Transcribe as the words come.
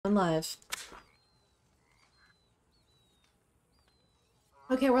I'm live.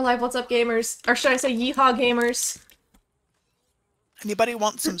 Okay, we're live. What's up, gamers? Or should I say yeehaw, gamers? Anybody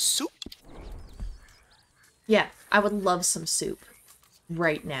want some soup? Yeah, I would love some soup.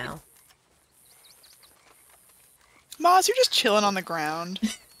 Right now. Moz, you're just chilling on the ground.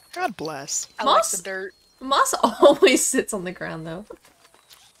 God bless. I Moss? like the dirt. Moss always sits on the ground, though.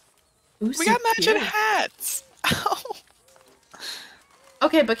 Ooh, We so got matching cute. hats! Oh.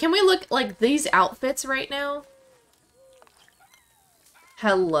 Okay, but can we look like these outfits right now?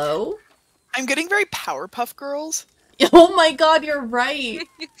 Hello? I'm getting very Powerpuff Girls. Oh my god, you're right!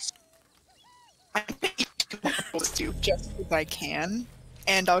 I'm gonna eat 2 more soup just as I can,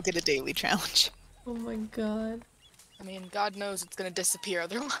 and I'll get a daily challenge. Oh my god. I mean, God knows it's gonna disappear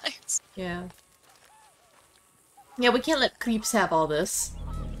otherwise. Yeah. Yeah, we can't let creeps have all this.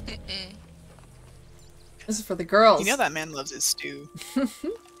 This is for the girls. You know that man loves his stew.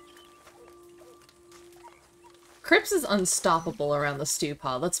 Crips is unstoppable around the stew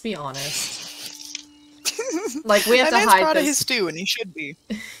pod, let's be honest. Like, we have that to man's hide proud of this. his stew, and he should be.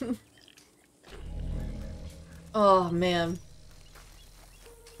 Oh, man.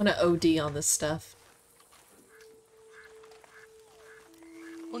 I'm gonna OD on this stuff.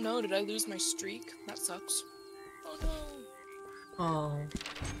 Oh no, did I lose my streak? That sucks. Oh no. Oh.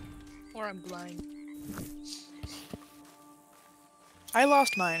 Or I'm blind. I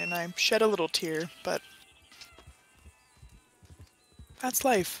lost mine, and I shed a little tear, but that's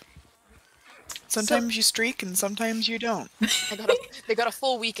life. Sometimes you streak, and sometimes you don't. They got a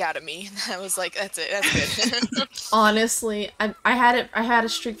full week out of me. I was like, that's it, that's good. Honestly, I had a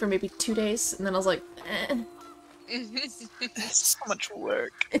streak for maybe 2 days, and then I was like, eh, It's so much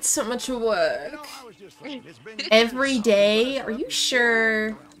work. it's so much work. Every day? Are you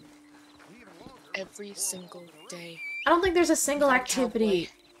sure? Every single day. I don't think there's a single Like activity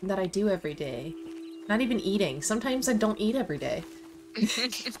that I do every day. Not even eating. Sometimes I don't eat every day.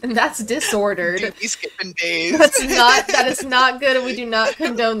 And that's disordered. Dude, we skipping days. That is not good, and we do not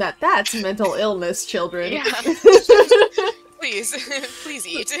condone that. That's mental illness, children. Yeah. Please, please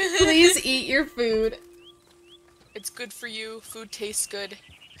eat. Please eat your food. It's good for you. Food tastes good.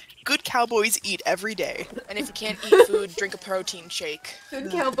 Good cowboys eat every day. And if you can't eat food, drink a protein shake.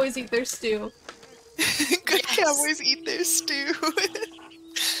 Good cowboys eat their stew. Good Yes. cowboys eat their stew.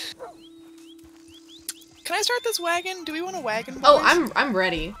 Can I start this wagon? Do we want a wagon? Boys? Oh, I'm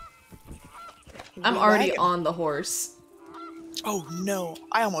ready. I'm What already wagon? on the horse. Oh no,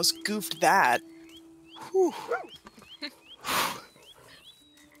 I almost goofed that. Whew.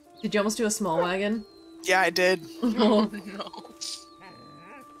 Did you almost do a small wagon? Yeah, I did. Oh no.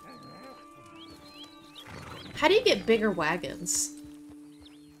 How do you get bigger wagons?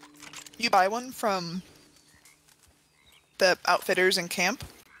 You buy one from the outfitters in camp.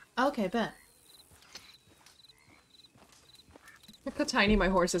 Okay, bet. Look how tiny my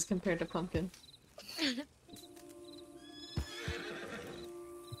horse is compared to Pumpkin.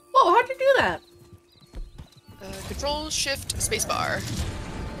 Whoa, how'd you do that? Control Shift Spacebar.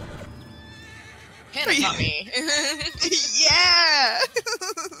 Hannah taught me. Yeah.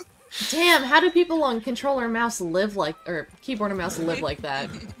 Damn, how do people on controller and mouse live like, or keyboard and mouse live like that?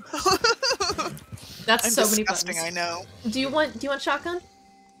 That's I'm so many disgusting. buttons. I know. Do you want shotgun?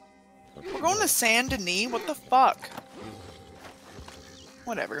 We're going to Saint Denis. What the fuck?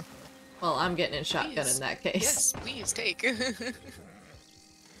 Whatever. Well, I'm getting in shotgun Please. in that case. Yes, please take.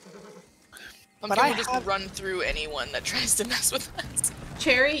 But I I will just have- run through anyone that tries to mess with us.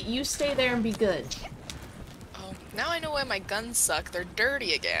 Cherry, you stay there and be good. Oh, now I know why my guns suck. They're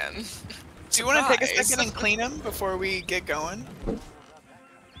dirty again. Do you want to take a Surprise. second and clean them before we get going?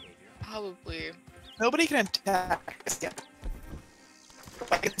 Probably. Nobody can attack us yet.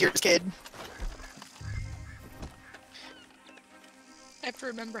 Like it's your kid. I have to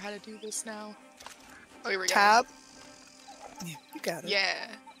remember how to do this now. Oh, here we go. Tab. Yeah, you got it. Yeah.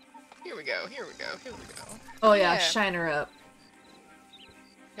 Here we go. Here we go. Here we go. Oh yeah, Yeah. shine her up.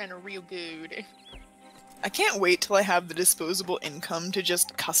 Kinda real good. I can't wait till I have the disposable income to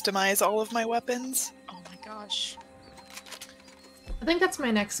just customize all of my weapons. Oh my gosh. I think that's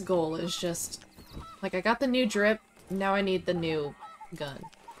my next goal, is just, like, I got the new drip, now I need the new gun.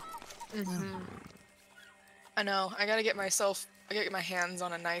 Mm-hmm. I know. I gotta get my hands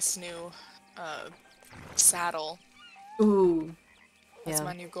on a nice new, saddle. Ooh. That's Yeah.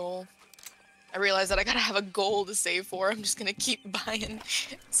 my new goal. I realize that I gotta have a goal to save for. I'm just gonna keep buying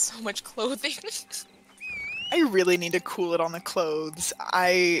so much clothing. I really need to cool it on the clothes.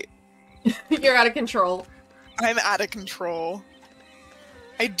 You're out of control. I'm out of control.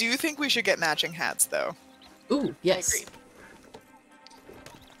 I do think we should get matching hats, though. Ooh, yes. I agree.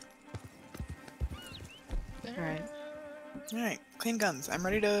 Alright. Alright, clean guns. I'm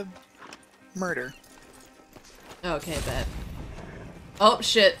ready to murder. Okay, bet. Oh,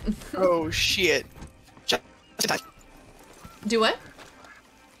 shit. Oh shit. Do what?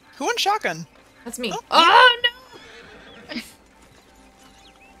 Who wants shotgun? That's me. Oh, Oh no!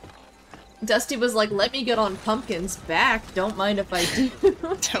 Dusty was like, let me get on Pumpkin's back. Don't mind if I do.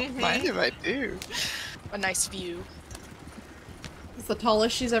 Don't mind if I do. A nice view. It's the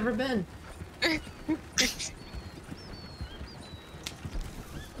tallest she's ever been. I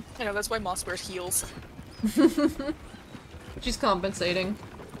know, that's why Moss wears heels. She's compensating.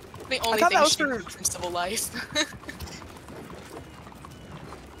 The only thought thing that was she for- learned from civil life.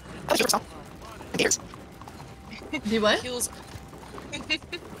 Do what? Heels. The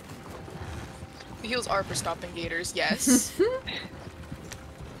heels are for stopping gators, yes.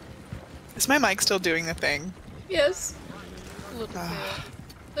 Is my mic still doing the thing? Yes. A little bit.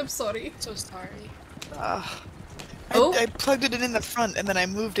 I'm sorry. So sorry. Oh. I plugged it in the front and then I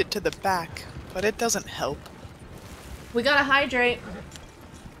moved it to the back, but it doesn't help. We gotta hydrate.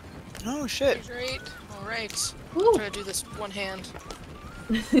 Oh shit. Great. Alright. Woo. Try to do this one hand.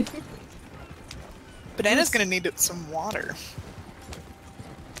 Banana's gonna need some water.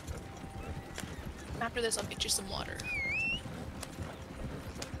 After this, I'll get you some water.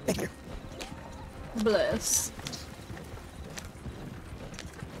 Thank you. Bless.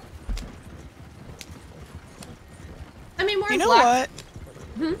 I mean, we're You in know black.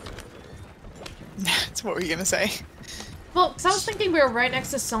 what? That's what were you gonna say? Well, because I was thinking we were right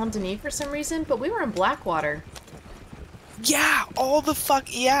next to Saint Denis for some reason, but we were in Blackwater. Yeah, all the fuck,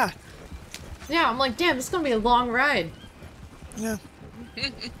 yeah. Yeah, I'm like, damn, this is gonna be a long ride. Yeah.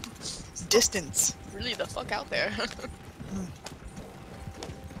 Distance. Really the fuck out there.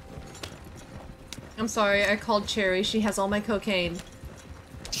 I'm sorry, I called Cherry. She has all my cocaine.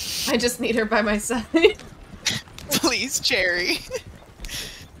 I just need her by my side. Please, Cherry.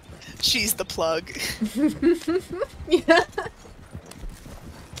 She's the plug. Yeah.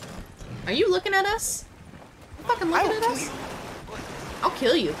 Are you looking at us? You fucking I looking will at kill us? you. I'll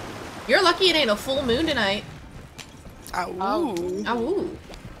kill you. You're lucky it ain't a full moon tonight. Ow. Ow.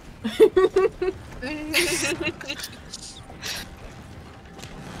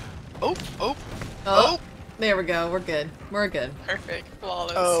 Oh, oh, Oh, there we go. We're good. We're good. Perfect.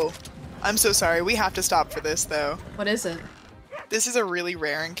 Flawless. oh. I'm so sorry. We have to stop for this, though. What is it? This is a really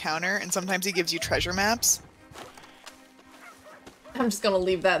rare encounter, and sometimes he gives you treasure maps. I'm just gonna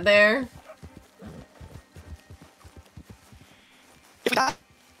leave that there. If we die,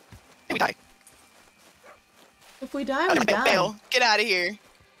 we die. If we die, Oh, we no, die. Bail, get out of here.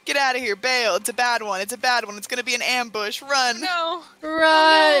 Get out of here, Bail. It's a bad one. It's a bad one. It's gonna be an ambush. Run. No. Run!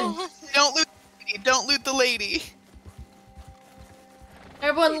 Oh, Don't loot the lady. Don't loot the lady.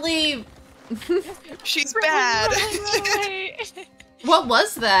 Everyone leave! She's bad. no. What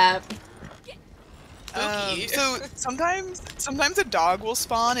was that? Spooky. So sometimes a dog will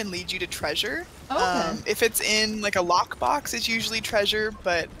spawn and lead you to treasure. Okay. If it's in like a lockbox, it's usually treasure.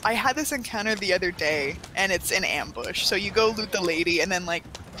 But I had this encounter the other day, and it's an ambush. So you go loot the lady, and then like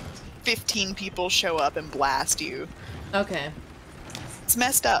 15 people show up and blast you. Okay. It's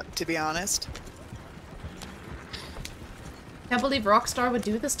messed up, to be honest. Can't believe Rockstar would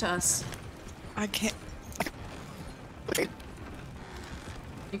do this to us. I can't. Okay.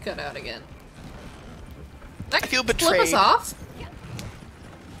 You cut out again. I feel Flip betrayed. us off?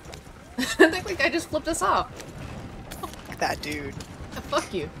 I think the guy just flipped us off. That dude.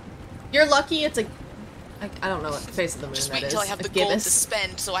 Fuck you. You're lucky it's a... I don't know what face of the moon Just that wait is. until I have A the gold to gibbous.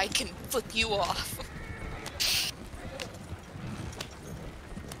 spend so I can flip you off.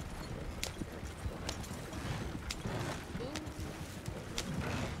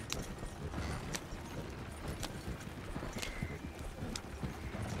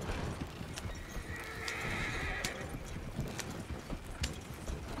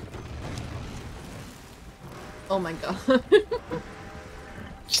 Oh my god.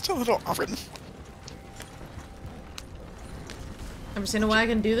 Just a little offering. Ever seen a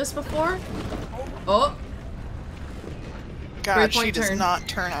wagon do this before? Oh, God, she Three-point does turn. not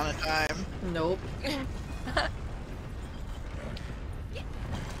turn on a dime. nope.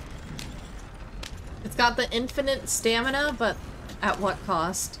 It's got the infinite stamina, but at what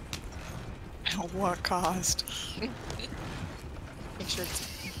cost? At what cost? Make sure it's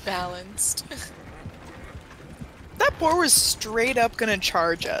balanced. That boar was straight up gonna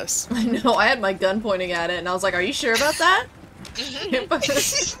charge us. I know, I had my gun pointing at it, and I was like, are you sure about that?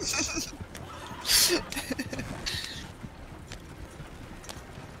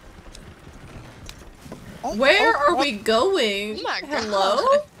 Oh, Where oh, are we going? Oh my God. Hello?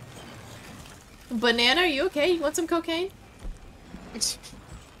 Banana, are you okay? You want some cocaine? I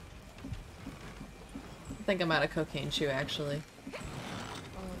think I'm out of cocaine chew, actually. Oh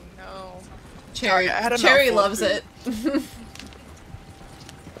no. Cherry, I had a Cherry mouthful of loves it.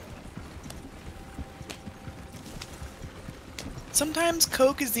 Sometimes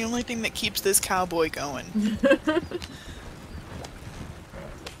Coke is the only thing that keeps this cowboy going.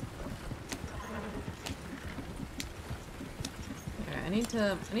 Alright, I need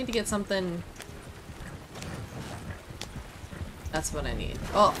to get something. That's what I need.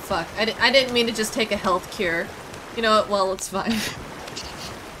 Oh fuck! I didn't mean to just take a health cure. You know what? Well, it's fine.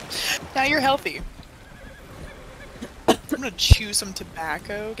 Now you're healthy. I'm gonna chew some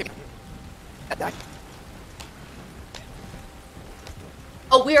tobacco. Give me that.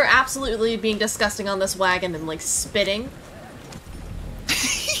 Oh, we are absolutely being disgusting on this wagon and like spitting.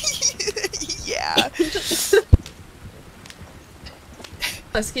 Yeah.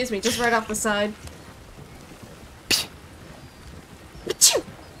 Excuse me, just right off the side.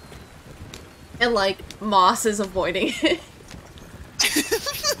 And like Moss is avoiding it.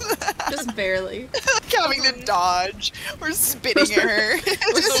 Just barely. Like having to dodge or spitting at her.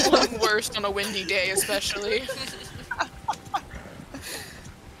 It's the one worst on a windy day, especially. At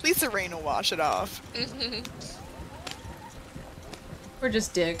least the rain will wash it off. We're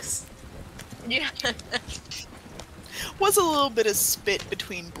just dicks. Yeah. Was a little bit of spit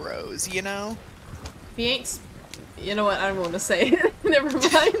between bros, you know? If he ain't. You know what? I don't want to say it. Never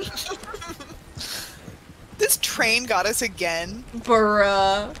mind. This train got us again.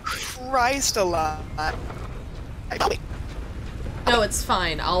 Bruh. Christ alive. No, it's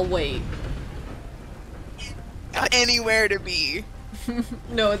fine. I'll wait. Not anywhere to be.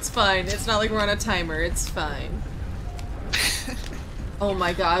 No, it's fine. It's not like we're on a timer. It's fine. Oh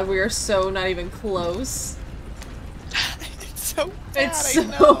my god, we are so not even close. It's so bad, It's I so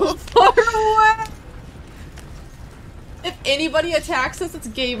know. far away! If anybody attacks us, it's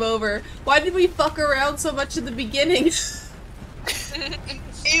game over. Why did we fuck around so much in the beginning? I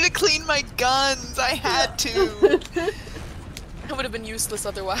need to clean my guns. I had to. I would have been useless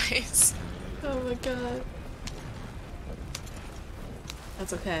otherwise. Oh my god.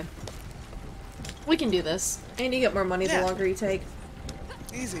 That's okay. We can do this. And you get more money the Yeah. longer you take.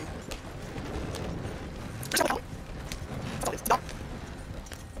 Easy.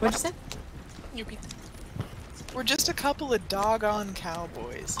 What'd you say? You beat We're just a couple of doggone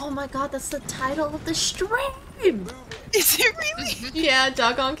cowboys. Oh my god, that's the title of the stream! Is it really? Yeah,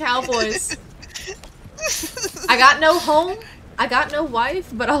 doggone cowboys. I got no home, I got no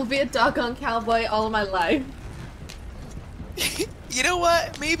wife, but I'll be a doggone cowboy all of my life. You know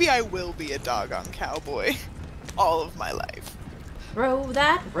what? Maybe I will be a doggone cowboy all of my life. Row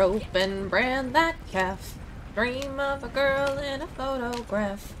that rope and brand that calf. Dream of a girl in a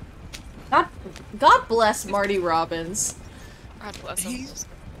photograph. God bless Marty Robbins. God bless him.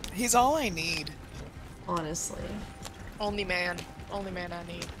 He's all I need. Honestly. Only man. Only man I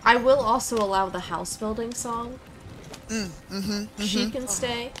need. I will also allow the house building song. She Can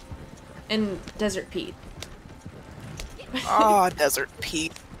Stay. And Desert Pete. Ah, Desert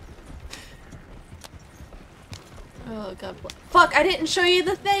Pete. Oh god bless. Fuck, I didn't show you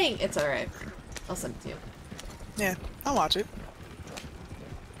the thing! It's alright. I'll send it to you. Yeah, I'll watch it.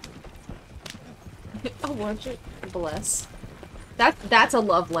 I'll watch it. Bless. That's a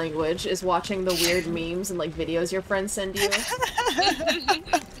love language, is watching the weird memes and like videos your friends send you.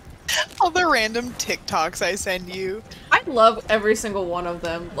 All the random TikToks I send you. I love every single one of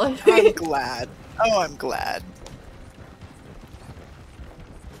them. Like I'm glad. Oh, I'm glad.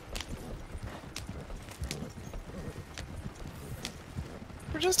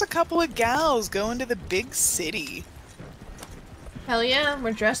 We're just a couple of gals going to the big city. hell yeah,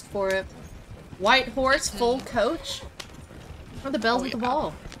 we're dressed for it. White horse, full coach. Or the bells at the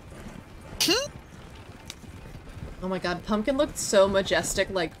ball. Oh my god, Pumpkin looked so majestic,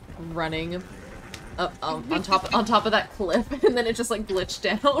 like running up on top of that cliff, and then it just like glitched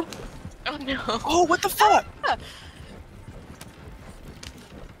down. Oh no. Oh, what the fuck?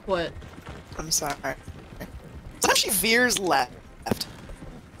 What? I'm sorry. Sometimes she veers left. I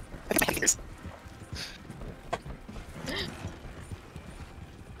think my fingers.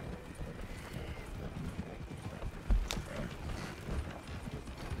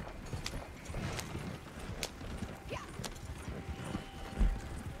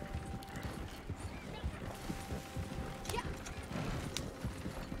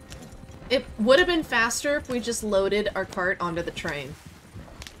 It would have been faster if we just loaded our cart onto the train.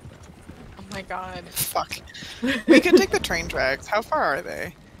 Oh my god. Fuck. We could take the train tracks. How far are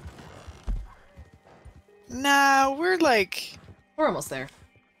they? Nah, we're like... We're almost there.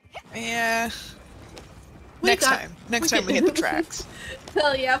 Yeah. Next time we hit the tracks.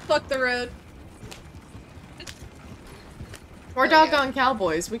 Hell yeah, fuck the road. We're Hell doggone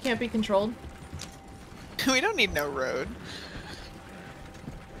cowboys. We can't be controlled. We don't need no road.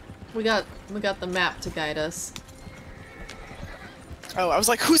 We got the map to guide us. Oh, I was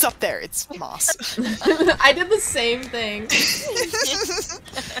like, who's up there? It's Moss. I did the same thing.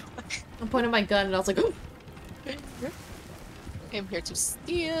 I pointed my gun and I was like, oh. I'm here to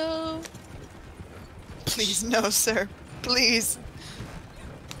steal. Please, no, sir. Please.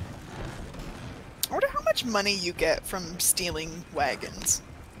 I wonder how much money you get from stealing wagons.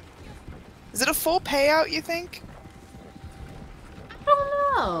 Is it a full payout, you think? I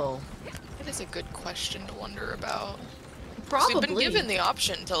don't know. That is a good question to wonder about. Probably. We've been given the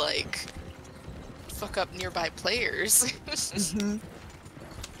option to, like, fuck up nearby players. Mm-hmm.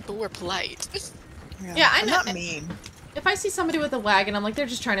 But we're polite. Yeah, I'm not mean. If I see somebody with a wagon, I'm like, they're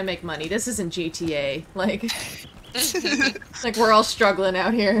just trying to make money. This isn't GTA. Like, like we're all struggling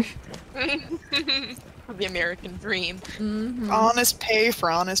out here. The American dream. Mm-hmm. Honest pay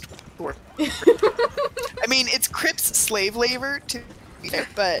for honest work. I mean, it's Crips slave labor, too,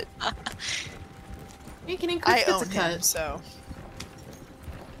 but You can I Crips own gets a cut. him, so...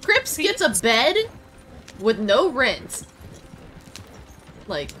 Crips gets a bed with no rent.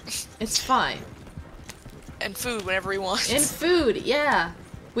 Like, it's fine. And food whenever he wants. And food, yeah.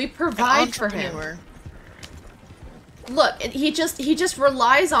 We provide for him. Entrepreneur. Look, he just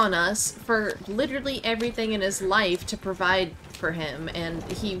relies on us for literally everything in his life to provide for him, and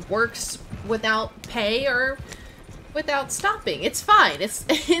he works without pay or without stopping. It's fine.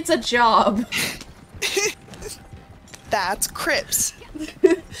 It's a job. That's Crips.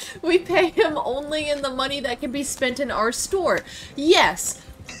 We pay him only in the money that can be spent in our store. Yes,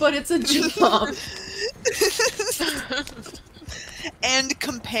 but it's a job. And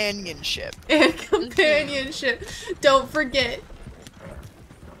companionship. And companionship. Don't forget.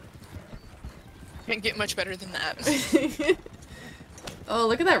 Can't get much better than that. Oh,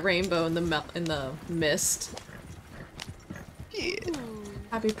 look at that rainbow in the mist. Yeah.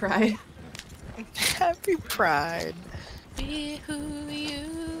 Happy Pride. Happy Pride. Be who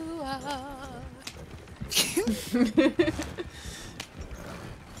you are.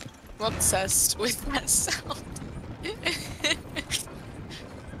 I'm obsessed with that sound.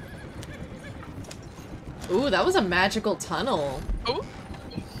 Ooh, that was a magical tunnel. Oh,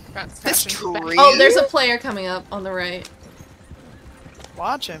 This tree. Oh, there's a player coming up on the right.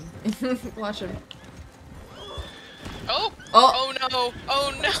 Watch him. Watch him. Oh! Oh. Oh no!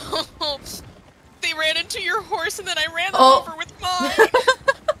 Oh no! They ran into your horse and then I ran them Oh. over with mine!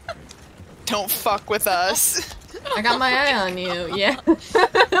 Don't fuck with us. I got my eye on you. Yeah.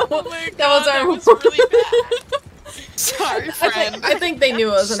 Oh my god, that was our that was really bad. Sorry, friend. I think they knew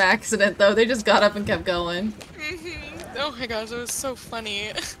it was an accident, though. They just got up and kept going. Mm-hmm. Oh my gosh, it was so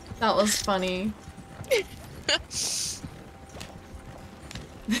funny. That was funny.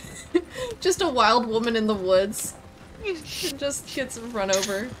 Just a wild woman in the woods. Just gets run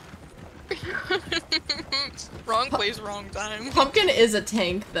over. Wrong place, wrong time. Pumpkin is a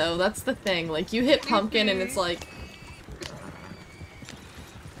tank, though. That's the thing. Like, you hit Pumpkin and it's like...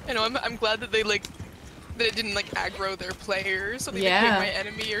 I know, I'm glad that they, like, that it didn't, like, aggro their players, so they Yeah. became my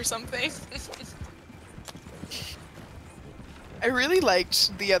enemy or something. I really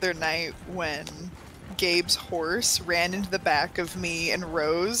liked the other night when Gabe's horse ran into the back of me and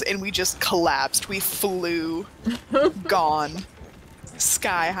Rose, and we just collapsed. We flew. Gone.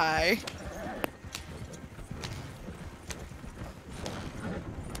 Sky high.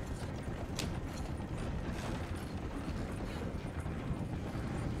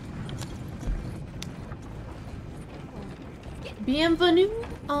 Bienvenue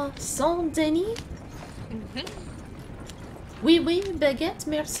à Saint-Denis. Oui, oui, baguette,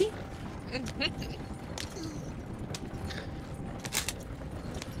 merci.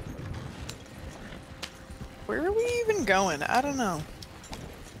 Where are we even going? I don't know.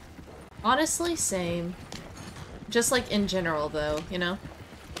 Honestly, same. Just like in general, though, you know?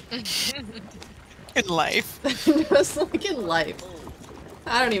 In life. Just like in life.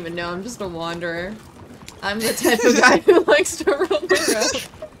 I don't even know, I'm just a wanderer. I'm the type of guy who likes to roam the road.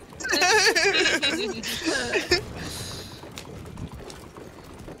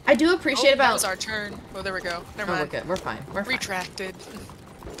 I do appreciate That about... was our turn. Oh, there we go. Never Oh, we're mind. good, we're fine, we're fine. Retracted.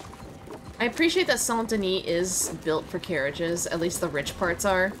 I appreciate that Saint-Denis is built for carriages, at least the rich parts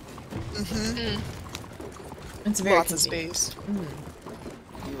are. Mm-hmm. It's very Lots of convenient. space.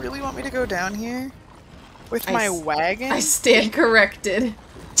 You really want me to go down here? With my wagon? I stand corrected.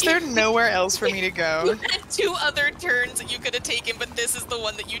 Is there nowhere else for me to go? You had 2 other turns that you could have taken, but this is the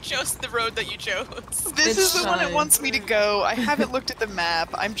one that you chose, the road that you chose. This is the one it fine. wants me to go. I haven't looked at the map.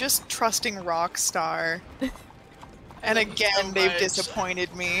 I'm just trusting Rockstar. And love you so again, they've much.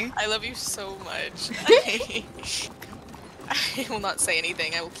 disappointed me. I love you so much. I will not say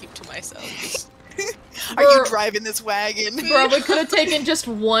anything. I will keep to myself. Are you driving this wagon? Bro, we could have taken just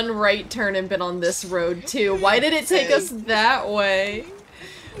one right turn and been on this road too. Why did it take us that way?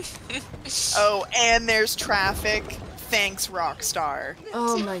 Oh, and there's traffic. Thanks, Rockstar.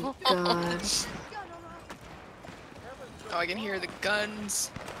 Oh my god. Oh, I can hear the guns.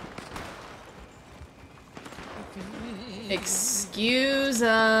 Excuse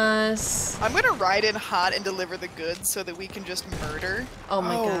us. I'm gonna ride in hot and deliver the goods so that we can just murder. Oh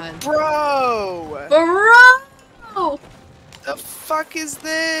my god. Bro! Bro! The fuck is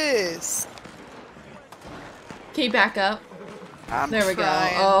this? Can you back up? I'm There we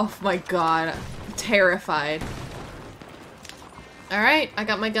trying. go. Oh my god. I'm terrified. Alright, I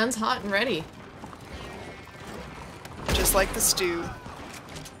got my guns hot and ready. Just like the stew.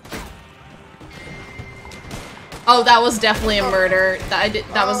 Oh, that was definitely a murder. That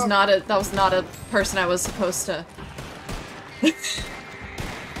was not a person I was supposed to.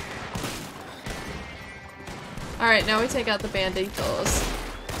 Alright, now we take out the banditos.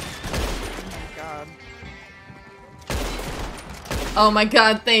 Oh my god. Oh my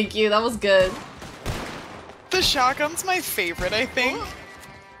god, thank you. That was good. The shotgun's my favorite, I think.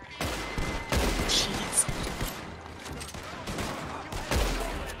 Jeez.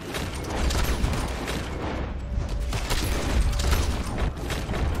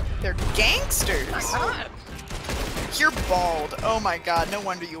 They're gangsters. God. You're bald. Oh my god, no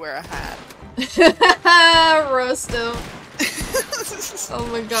wonder you wear a hat. Roast him. Oh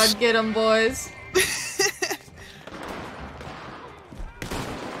my god, get him, boys.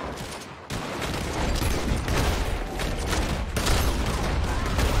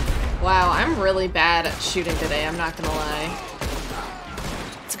 Wow, I'm really bad at shooting today, I'm not gonna lie.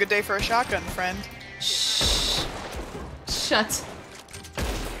 It's a good day for a shotgun, friend. Shh. Shut.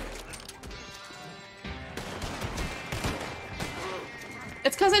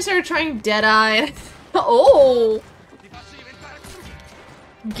 It's because I started trying Deadeye. Oh!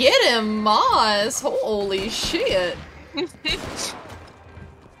 Get him, Moss! Holy shit!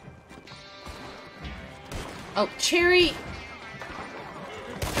 Oh, Cherry!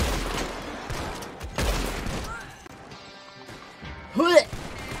 Huh.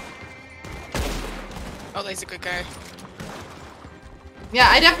 Oh, he's a good guy. Yeah,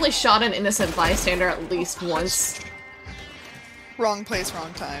 I definitely shot an innocent bystander at least once. Wrong place,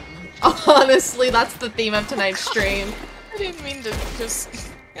 wrong time. Honestly, that's the theme of tonight's stream. I didn't mean to, because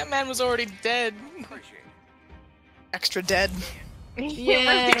that man was already dead. Extra dead.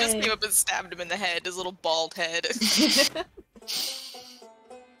 Yay. He just came up and stabbed him in the head, his little bald head.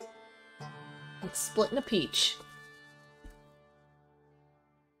 Like splitting a peach.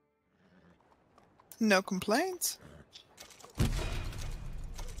 No complaints.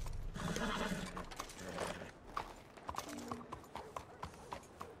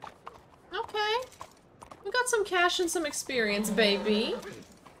 Okay. We got some cash and some experience, baby.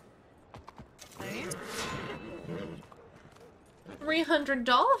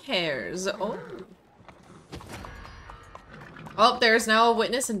 $300 hairs. Oh. Oh, there's now a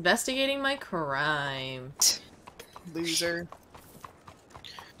witness investigating my crime. Loser.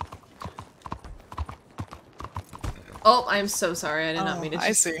 Oh, I'm so sorry. I did not mean to.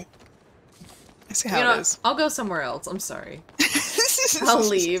 I see. I see how You know, it is. I'll go somewhere else. I'm sorry. I'll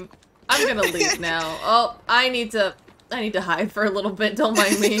leave. I'm gonna leave now. Oh, I need to hide for a little bit. Don't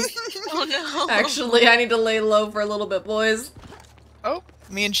mind me. Oh no. Actually, I need to lay low for a little bit, boys. Oh,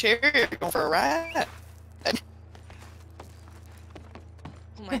 me and Cherry are going for a ride.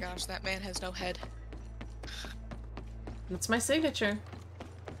 Oh my gosh, that man has no head. That's my signature.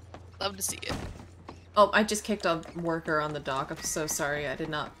 Love to see it. Oh, I just kicked a worker on the dock. I'm so sorry. I did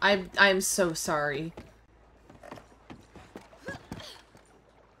not. I'm so sorry.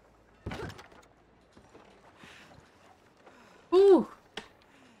 Ooh.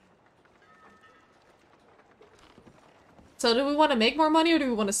 So do we want to make more money or do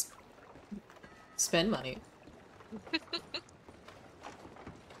we want to spend money?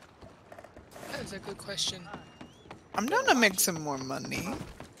 That is a good question. I'm down to make some more money.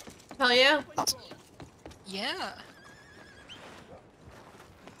 Hell yeah. Yeah.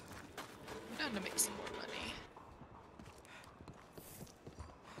 I'm down to make some more money.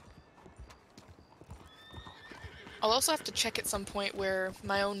 I'll also have to check at some point where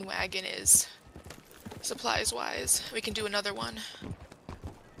my own wagon is. Supplies-wise. We can do another one.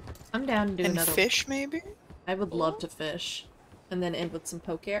 I'm down to do And another. fish, maybe? I would love to fish. And then end with some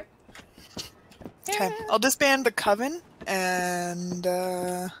poker. Okay, I'll disband the coven, and,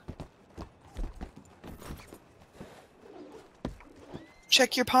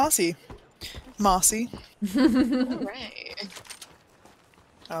 check your posse, Mossy. Alright.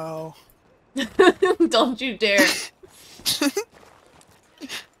 Oh. Don't you dare.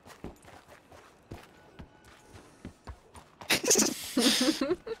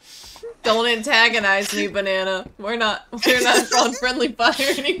 Don't antagonize me, Banana. We're not on friendly fire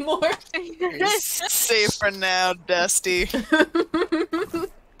anymore. Safe for now, Dusty.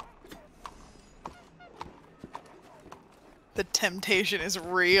 The temptation is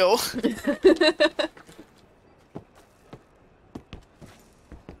real.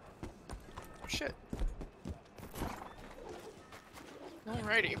 Shit.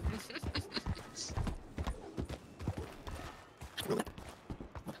 Alrighty.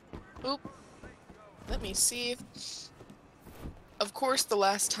 Oop. Let me see. Of course, the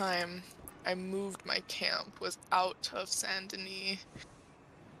last time I moved my camp was out of Saint Denis.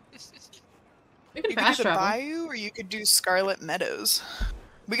 We can You could fast do the travel. Bayou, or you could do Scarlet Meadows.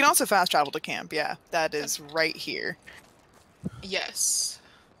 We can also fast travel to camp, yeah. That is right here. Yes.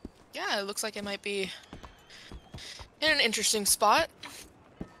 Yeah, it looks like it might be in an interesting spot.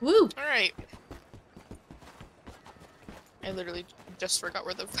 Woo! Alright. I literally just forgot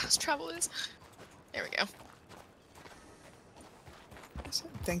where the fast travel is. There we go.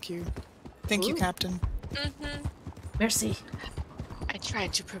 Thank you. Thank you, Ooh. Captain. Mm-hmm. Merci. I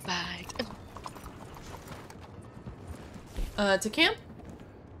tried to provide. To camp?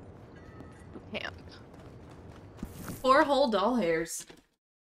 Camp. 4 whole doll hairs.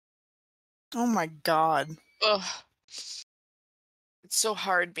 Oh my god. Ugh. It's so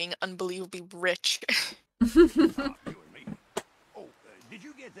hard being unbelievably rich. You and me. Oh, did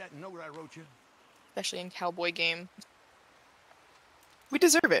you get that note I wrote you? Especially in cowboy game. We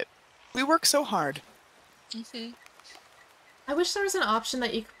deserve it. We work so hard. Mm-hmm. I wish there was an option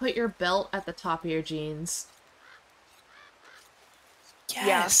that you could put your belt at the top of your jeans.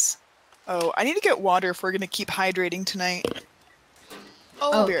 Yes. Oh, I need to get water if we're gonna keep hydrating tonight.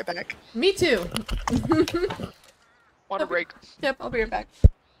 Oh, I'll be right back. Me too. water break. Yep, I'll be right back.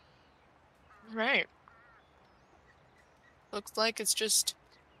 Right. Looks like it's just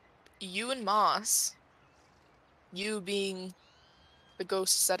you and Moss. You being the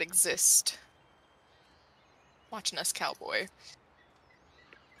ghosts that exist. Watching us, cowboy.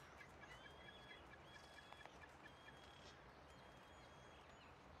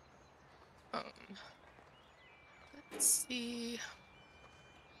 Let's see.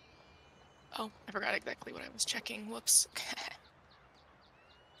 Oh, I forgot exactly what I was checking. Whoops.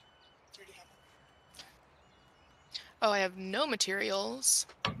 Oh, I have no materials,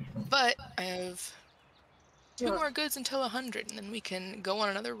 but I have 2 more goods until 100, and then we can go on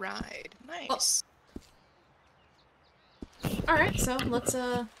another ride. Nice. Alright, so let's,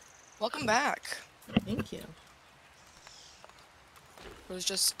 Welcome back. thank you. I was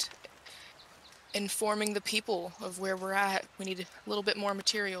just informing the people of where we're at. We need a little bit more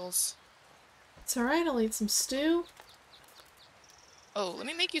materials. It's alright, I'll eat some stew. Oh, let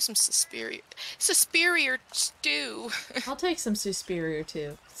me make you some superior stew. I'll take some Suspiria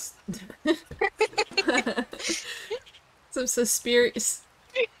too. Some Suspiria.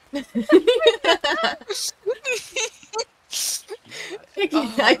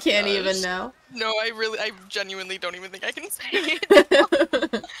 I can't even gosh. now. No, I genuinely don't even think I can say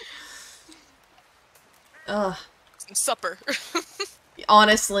it. Ugh. Some supper.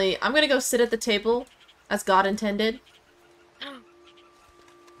 Honestly, I'm gonna go sit at the table as God intended.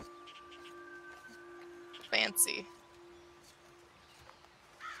 Fancy.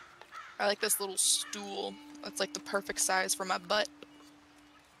 I like this little stool. That's like the perfect size for my butt.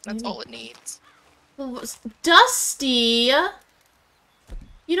 That's all it needs. Dusty!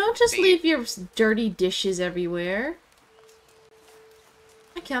 You don't just See? leave your dirty dishes everywhere.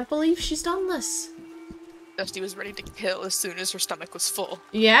 I can't believe she's done this. Dusty was ready to kill as soon as her stomach was full.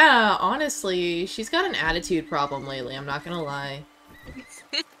 Yeah, honestly, she's got an attitude problem lately, I'm not gonna lie.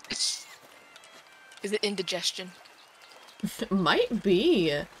 Is it indigestion? Might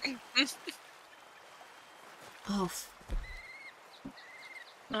be. Oh,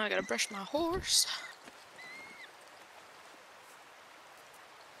 Now I gotta brush my horse.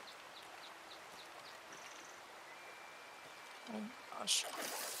 Oh gosh.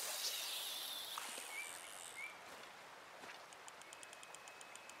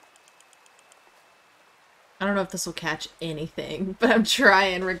 I don't know if this will catch anything, but I'm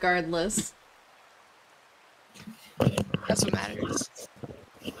trying regardless. That's what matters.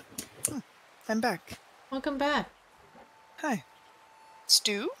 I'm back. Welcome back. Hi.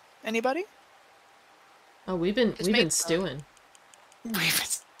 Stew? Anybody? Oh, we've been made stewing. We've been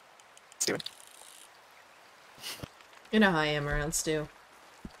stewing. You know how I am around stew.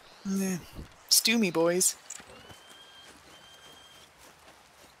 Yeah. Stew me, boys.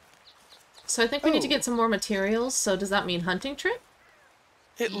 So I think we need to Oh. get some more materials. So does that mean hunting trip?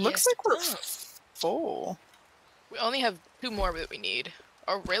 It looks Yes, like we're it does. full. We only have 2 more that we need.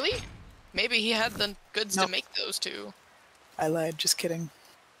 Oh, really? Maybe he had the goods Nope. to make those 2. I lied, just kidding.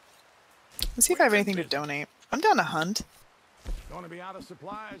 Let's see if I have anything to donate. I'm down to hunt. Gonna be out of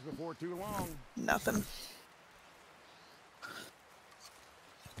supplies before too long. Nothing.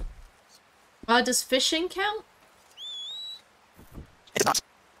 Does fishing count? It's not.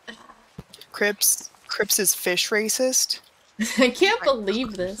 Crips is fish racist. I can't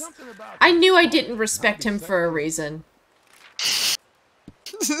believe this. Something about I knew I didn't respect him for a reason.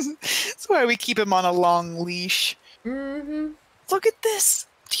 That's why we keep him on a long leash. Mm-hmm. Look at this.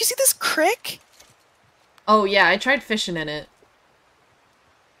 Do you see this crick? Oh yeah, I tried fishing in it.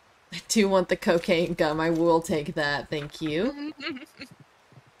 I do want the cocaine gum. I will take that. Thank you.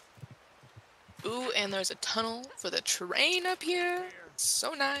 Ooh, and there's a tunnel for the train up here.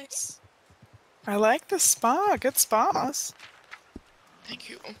 So nice. I like the spa. Good spas. Thank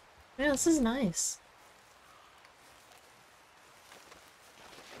you. Yeah, this is nice.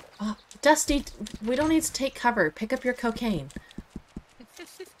 Oh, Dusty, we don't need to take cover. Pick up your cocaine.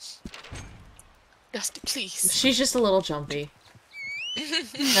 Dusty, please. She's just a little jumpy.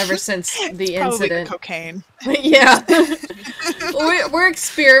 Ever since the Probably the incident. cocaine. Yeah.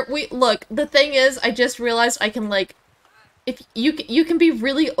 We look, the thing is, I just realized I can, like, if you can be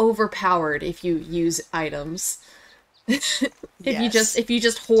really overpowered if you use items. If you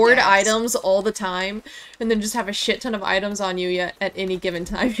just hoard items all the time and then just have a shit ton of items on you at any given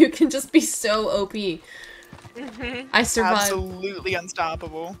time, you can just be so OP. I survived. Absolutely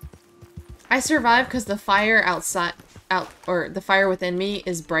unstoppable. I survived because the fire the fire within me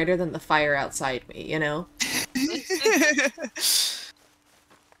is brighter than the fire outside me, you know?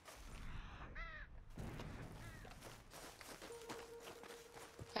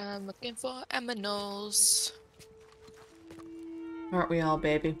 I'm looking for aminos. Aren't we all,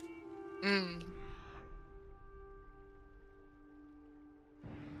 baby? Mm.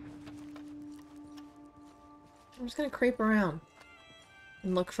 I'm just gonna creep around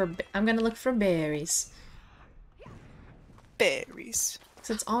and I'm gonna look for berries. Berries.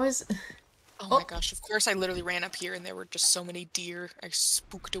 So it's always... Oh my gosh, of course I literally ran up here and there were just so many deer. I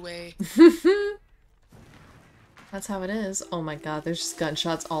spooked away. That's how it is. Oh my god, there's just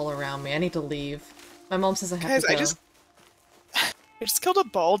gunshots all around me. I need to leave. My mom says I have Guys, to go. I just killed a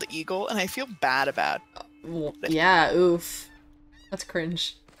bald eagle and I feel bad about it. Well, yeah, oof. That's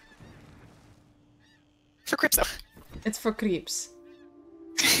cringe. For creeps though. It's for creeps.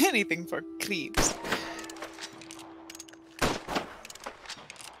 Anything for creeps.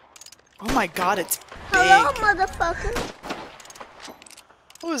 Oh my god, it's big. Hello, motherfucker.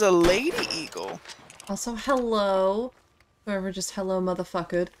 Oh, it was a lady eagle. Also, hello. Whoever just hello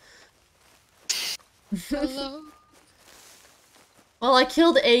motherfuckered. Hello? Well, I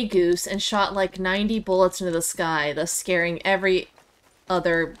killed a goose and shot like 90 bullets into the sky, thus scaring every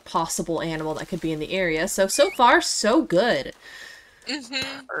other possible animal that could be in the area. So far, so good.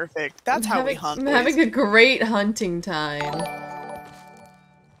 Perfect. That's how we hunt. I'm Boys. having a great hunting time.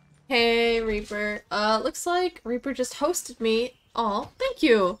 Hey, Reaper. Looks like Reaper just hosted me. Aw, thank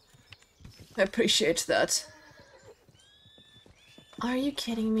you. I appreciate that. Are you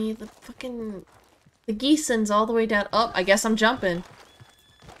kidding me? The geesen's all the way down. Oh, I guess I'm jumping.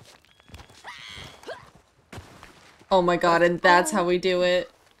 Oh my god, and that's how we do it.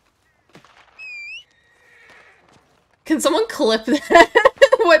 Can someone clip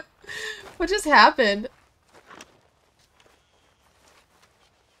that? What just happened?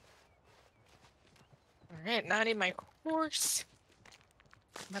 Alright, now I need my horse.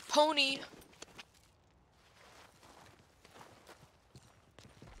 My pony.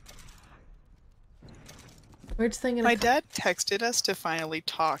 We're just thinking. My dad texted us to finally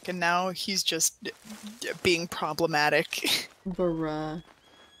talk, and now he's just being problematic. Bruh.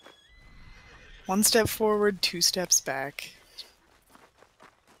 1 step forward, 2 steps back.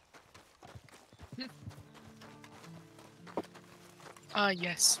 Ah,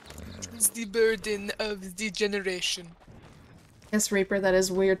 yes. It's the burden of the generation. Yes, Reaper, that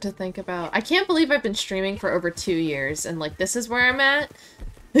is weird to think about. I can't believe I've been streaming for over 2 years, and like, this is where I'm at?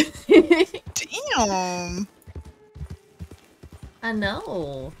 Damn! I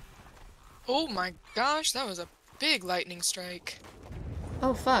know. Oh my gosh, that was a big lightning strike.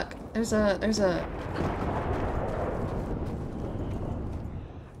 Oh fuck. There's a...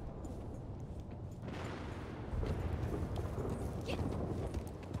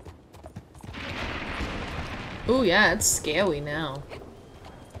 Ooh, yeah, it's scary now.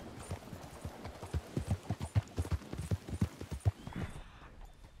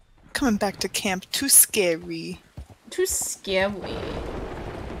 Coming back to camp, too scary. Too scary.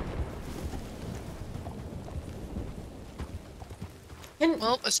 And,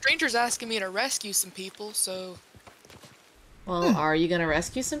 Well, a stranger's asking me to rescue some people, so well, are you gonna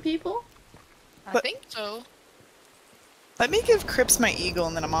rescue some people? I But- think so. Let me give Crips my eagle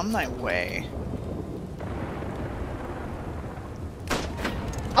and then I'm on my way.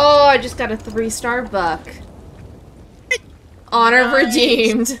 Oh, I just got a 3-star buck. Honor Nice.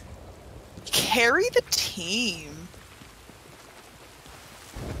 redeemed. Carry the team.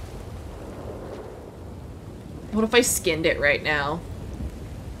 What if I skinned it right now?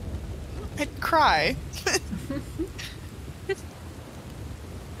 I'd cry.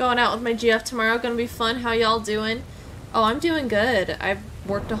 Going out with my GF tomorrow, gonna be fun. How y'all doing? Oh, I'm doing good. I've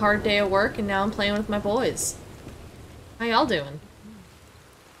worked a hard day of work and now I'm playing with my boys. How y'all doing?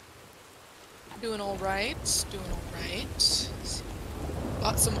 Doing alright. Doing alright.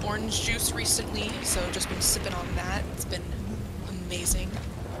 Got some orange juice recently, so just been sipping on that. It's been amazing.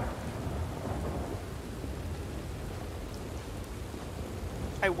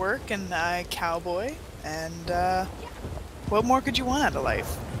 I work and I cowboy, and what more could you want out of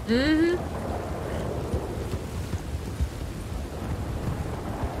life? Mm-hmm.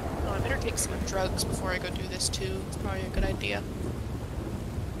 Oh, I better take some drugs before I go do this too. It's probably a good idea.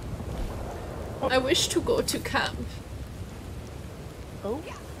 I wish to go to camp. Oh.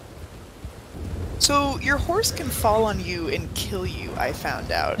 So your horse can fall on you and kill you, I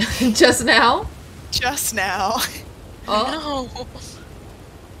found out. Just now? Just now. Oh. No.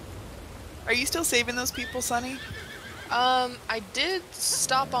 Are you still saving those people, Sonny? I did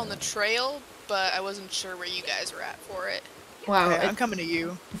stop on the trail, but I wasn't sure where you guys were at for it. Wow. Okay, I'm coming to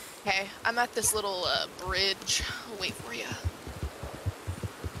you. Okay, I'm at this little bridge. I'll wait for you.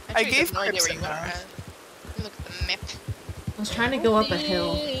 I gave have no idea Crips where you are. enough. Let me look at the map. I was trying to go up a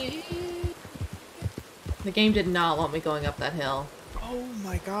hill. The game did not want me going up that hill. Oh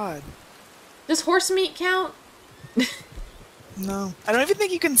my god. Does horse meat count? No. I don't even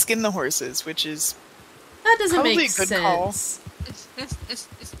think you can skin the horses, which is That doesn't probably make a good call. sense.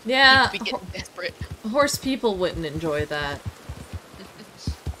 Yeah, Be getting desperate. horse people wouldn't enjoy that.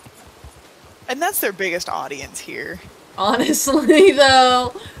 And that's their biggest audience here. Honestly,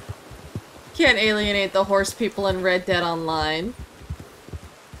 though. Can't alienate the horse people in Red Dead Online.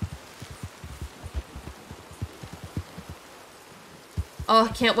 Oh, I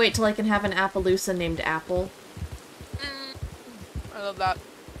can't wait till I can have an Appaloosa named Apple. I love that.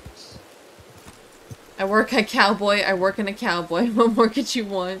 I work a cowboy, I work in a cowboy. What more could you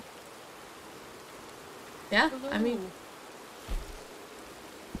want? Yeah, I mean...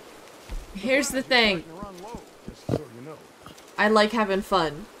 Here's the thing. Starting to run low, just so you know. I like having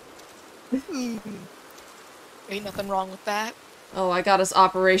fun. Ain't nothing wrong with that. Oh, I got us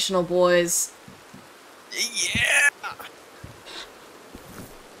operational, boys. Yeah!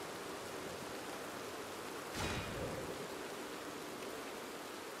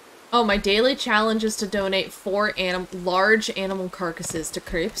 Oh, my daily challenge is to donate 4 large animal carcasses to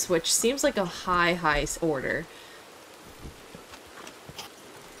Crepes, which seems like a high order.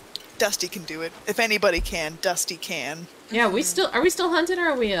 Dusty can do it. If anybody can, Dusty can. Yeah, are we still hunting or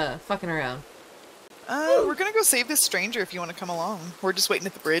are we fucking around? We're gonna go save this stranger if you want to come along. We're just waiting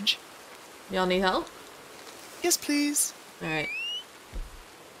at the bridge. Y'all need help? Yes, please. Alright.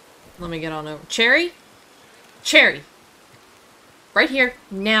 Let me get on over. Cherry? Cherry! Right here,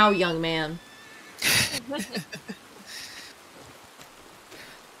 now, young man. I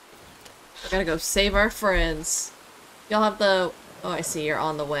gotta go save our friends. Y'all have the... Oh, I see, you're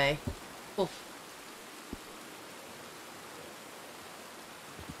on the way. Cool.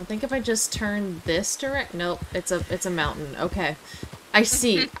 I think if I just turn this direct... Nope, it's a mountain. Okay. I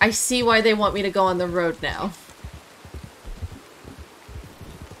see. I see why they want me to go on the road now.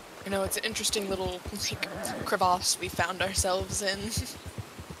 You know, it's an interesting little like, crevasse we found ourselves in.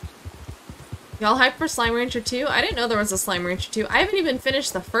 Y'all hyped for Slime Rancher 2? I didn't know there was a Slime Rancher 2. I haven't even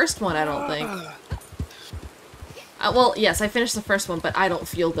finished the first one, I don't think. Well, yes, I finished the first one, but I don't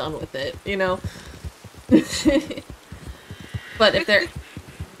feel done with it, you know? But if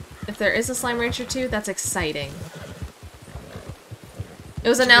there is a Slime Rancher 2, that's exciting. It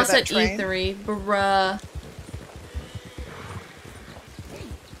was Did you announced go at that train? E3, bruh.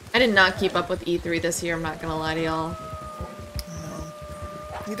 I did not keep up with E3 this year, I'm not gonna lie to y'all. No.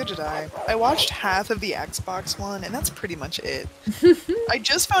 Neither did I. I watched half of the Xbox one, and that's pretty much it. I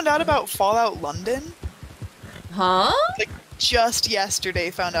just found out about Fallout London. Huh? Like, just yesterday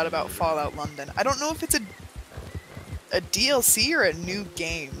found out about Fallout London. I don't know if it's a DLC or a new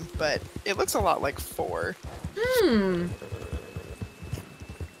game, but it looks a lot like 4. I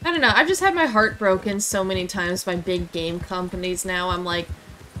don't know. I've just had my heart broken so many times by big game companies now. I'm like,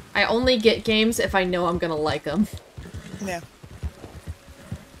 I only get games if I know I'm gonna like them. Yeah.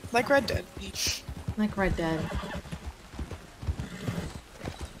 Like Red Dead. Like Red Dead.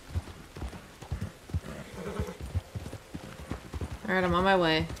 Alright, I'm on my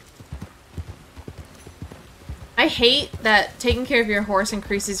way. I hate that taking care of your horse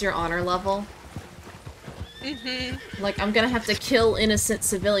increases your honor level. Like, I'm gonna have to kill innocent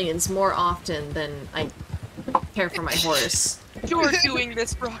civilians more often than I care for my horse. You're doing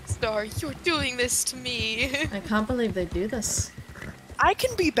this, Rockstar. You're doing this to me. I can't believe they do this. I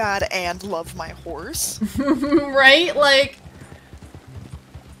can be bad and love my horse. Right? Like,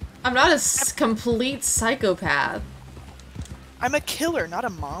 I'm not a complete psychopath. I'm a killer, not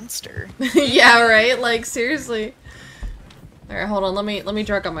a monster. Yeah, right? Like, seriously. Alright, hold on. Let me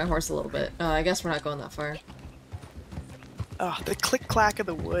jerk on my horse a little bit. I guess we're not going that far. Oh, the click-clack of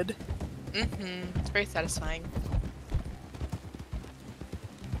the wood. It's very satisfying.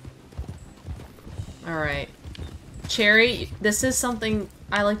 Alright. Cherry, this is something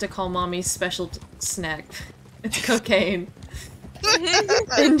I like to call Mommy's special snack. It's cocaine.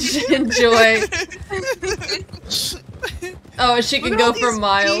 Enjoy. Oh, she can go for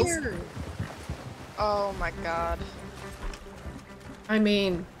miles. Deer. Oh my god. I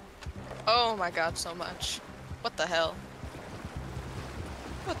mean... Oh my god, so much. What the hell?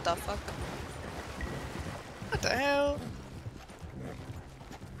 What the fuck? What the hell?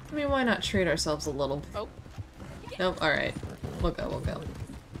 I mean, why not treat ourselves a little? Oh. Nope, alright. We'll go.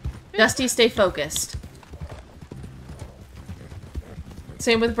 Dusty, stay focused.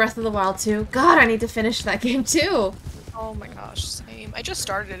 Same with Breath of the Wild 2. God, I need to finish that game too! Oh my gosh, same. I just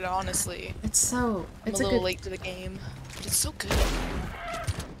started it, honestly. It's so... I'm a little late to the game. But it's so good.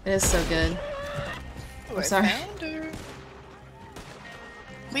 It is so good. Oh, I'm sorry. I found her.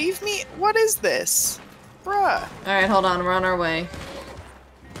 Leave me. What is this? Bruh. Alright, hold on. We're on our way.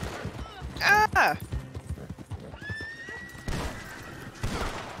 Ah!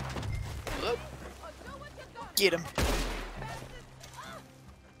 Get him.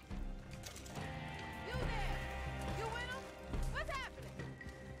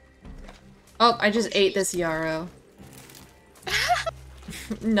 Oh, I just ate this yarrow.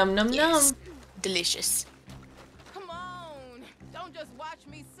 Num num Yes. Delicious. Come on, don't just watch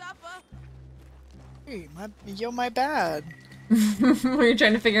me suffer. Hey, my bad. num. Were you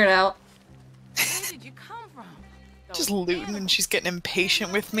trying to figure it out? Where did you come from? Just looting and she's getting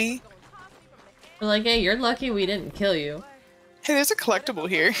impatient with me. We're like, hey, you're lucky we didn't kill you. Hey, there's a collectible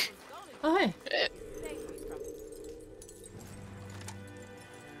here. Oh, hey.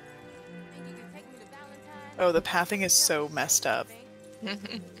 Oh, the pathing is so messed up.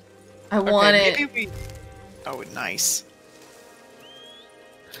 I want Okay, it. maybe we... Oh, nice.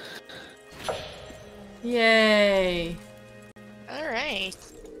 Yay. Alright.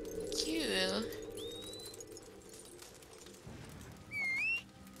 Cool.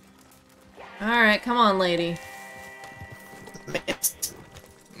 Alright, come on, lady. Miss.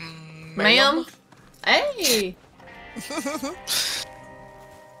 Ma'am? Hey!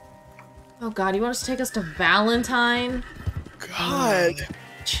 Oh god, you want to take us to Valentine? God.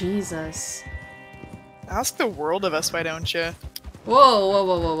 Jesus. Ask the world of us, why don't you? Whoa, whoa,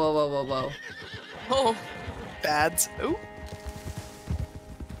 whoa, whoa, whoa, whoa, whoa, whoa. Oh, Bads. Ooh.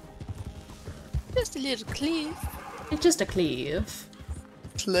 just a little cliff. It's just a cleave.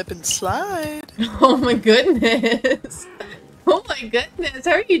 Slip and slide. Oh my goodness. Oh my goodness,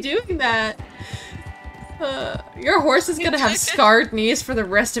 how are you doing that? Your horse is gonna have scarred knees for the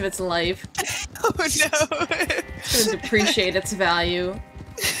rest of its life. Oh no. It's gonna depreciate its value.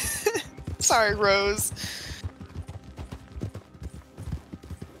 Sorry, Rose.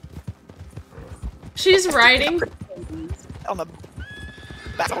 She's riding. On the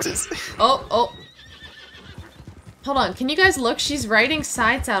back horses. Oh, oh. Hold on, can you guys look? She's riding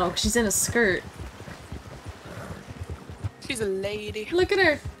side saddle because she's in a skirt. She's a lady. Look at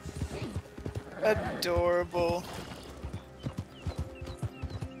her. Adorable.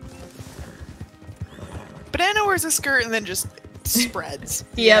 Banana wears a skirt and then just spreads.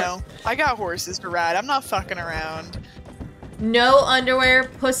 Yep. You know? I got horses to ride. I'm not fucking around. No underwear,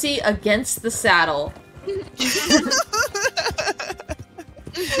 pussy against the saddle.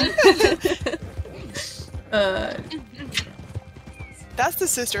 That's the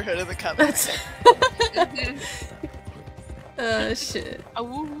Sisterhood of the Covenant. Oh shit.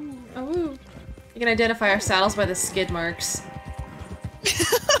 Oh. Oh. You can identify our saddles by the skid marks.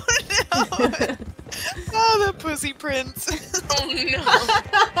 Oh no! Oh, the pussy prints. Oh no.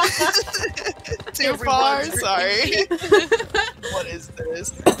 Too far, Everyone's sorry. What is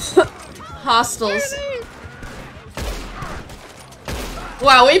this? Hostels.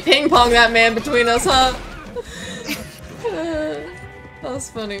 Wow, we ping-pong that man between us, huh? That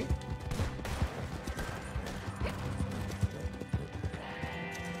was funny.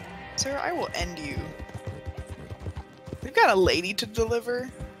 Sir, I will end you. We've got a lady to deliver.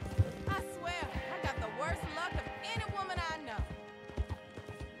 I swear, I got the worst luck of any woman I know.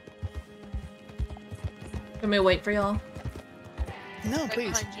 Can we wait for y'all? No, Right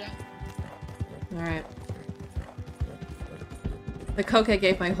please. behind you. Alright. The coke I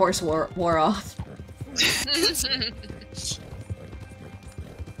gave my horse wore off.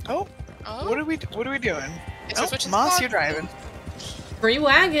 Oh, Oh. what are we doing? Guess we're Oh, switching Moss, spots. you're driving. Free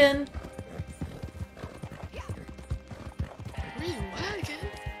wagon! Free wagon?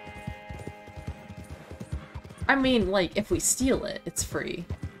 I mean, like, if we steal it, it's free.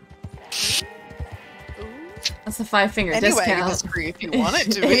 Ooh. That's the 5-finger Any wagon discount. is free if you want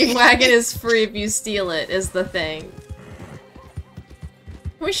it to Any be. wagon is free if you steal it, is the thing.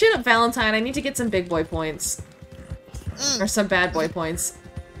 Can we shoot up Valentine? I need to get some big boy points. Or some bad boy points.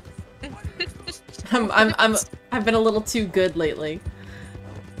 I've been a little too good lately.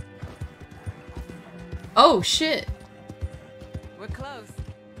 Oh shit! We're close.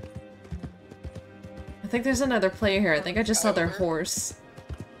 I think there's another player here. I think I just saw their horse.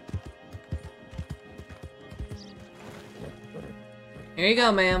 Here you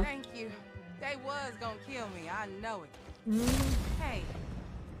go, ma'am. Thank you. They was gonna kill me. I know it. Mm. Hey,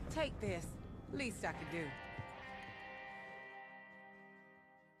 take this. Least I could do.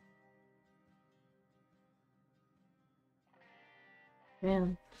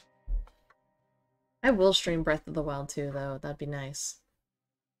 Man. I will stream Breath of the Wild too, though. That'd be nice.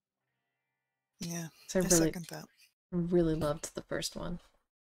 Yeah, 'Cause I I second that. really loved the first one.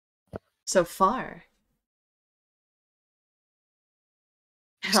 So far.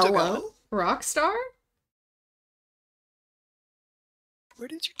 Still Hello? Rockstar? Where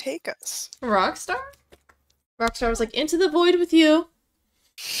did you take us? Rockstar? Rockstar was like, into the void with you.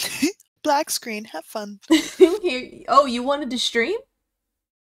 Black screen, have fun. Oh, you wanted to stream?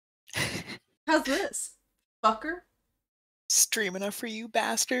 How's this? Fucker? Stream enough for you,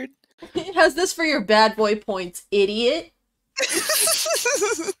 bastard. How's this for your bad boy points, idiot?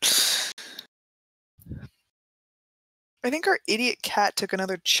 I think our idiot cat took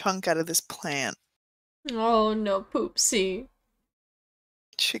another chunk out of this plant. Oh no, poopsie.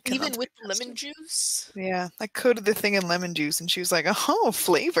 Chicken Even on with the lemon custard. juice? Yeah, I coated the thing in lemon juice and she was like, oh,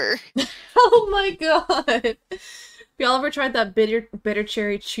 flavor. Oh my god. Y'all ever tried that bitter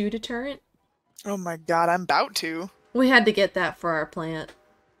cherry chew deterrent? Oh my god, I'm about to. We had to get that for our plant.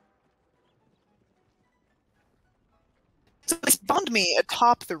 So they spawned me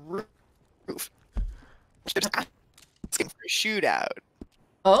atop the roof. They're just asking for a shootout.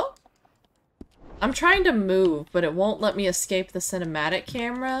 Oh? I'm trying to move, but it won't let me escape the cinematic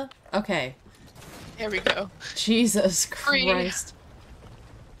camera. Okay. There we go. Jesus Free. Christ.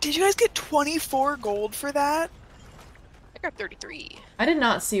 Did you guys get 24 gold for that? I got 33. I did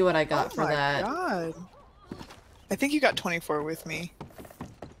not see what I got Oh for my that. god. I think you got 24 with me.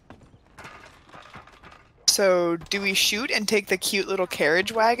 So, do we shoot and take the cute little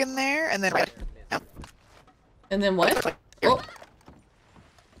carriage wagon there, and then... And then what? Oh,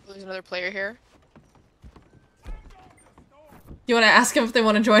 There's another player here. you want to ask them if they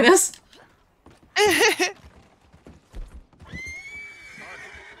want to join us?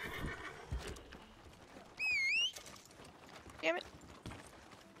 Damn it.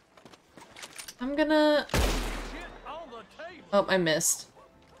 I'm gonna... Oh, I missed.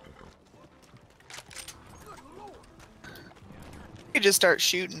 You just start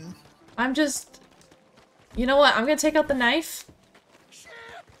shooting. I'm just... You know what? I'm gonna take out the knife.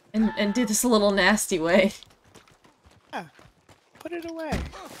 And do this a little nasty way. Yeah. Put it away.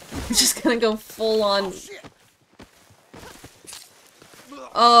 I'm just gonna go full on...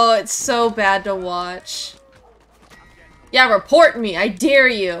 Oh, it's so bad to watch. Yeah, report me! I dare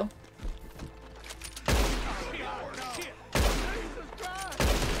you!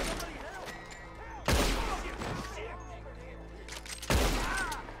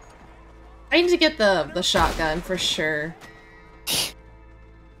 I need to get the shotgun for sure.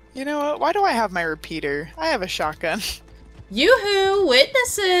 You know what? Why do I have my repeater? I have a shotgun. Yoo-hoo!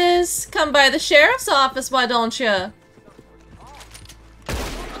 Witnesses! Come by the sheriff's office, why don't you?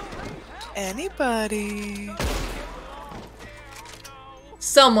 Anybody?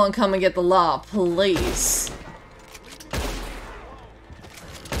 Someone come and get the law, please.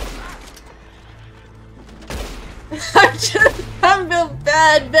 I'm a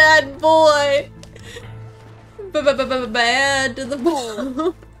bad boy. Bad to the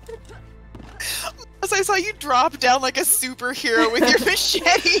bone. As I saw you drop down like a superhero with your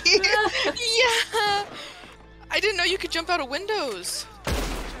machete. Yeah! I didn't know you could jump out of windows.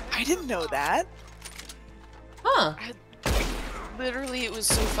 I didn't know that. Huh. Literally, it was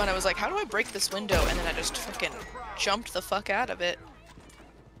so fun. I was like, how do I break this window? And then I just fucking jumped the fuck out of it.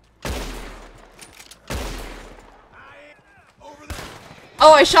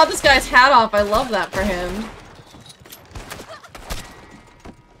 Oh, I shot this guy's hat off. I love that for him.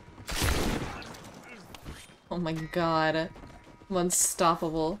 Oh my god. I'm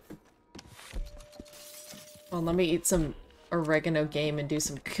unstoppable. Well, let me eat some oregano game and do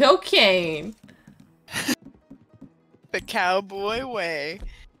some cocaine. The cowboy way.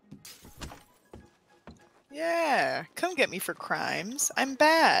 Yeah, come get me for crimes. I'm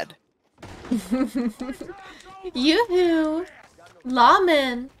bad. Yoo-hoo!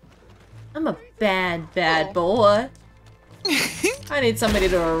 Lawman! I'm a bad boy. I need somebody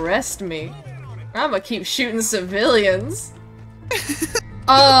to arrest me. I'm gonna keep shooting civilians.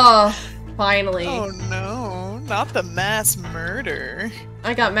 Oh, finally. Oh no, not the mass murder.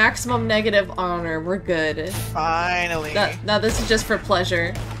 I got maximum negative honor. We're good. Finally. Now this is just for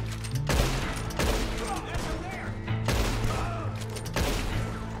pleasure.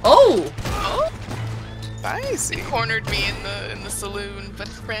 Oh! Oh! Spicy. He cornered me in the saloon, but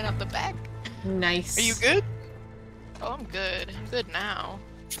ran out the back. Nice. Are you good? Oh, I'm good. I'm good now.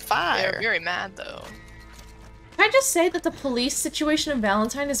 Fire. They're very mad though. Can I just say that the police situation in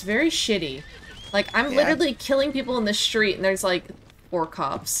Valentine is very shitty? Like, I'm literally killing people in the street and there's like 4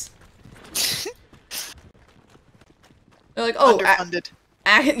 cops. They're like, oh, underfunded.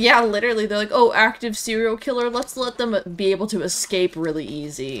 Yeah, literally, they're like, oh, active serial killer, let's let them be able to escape really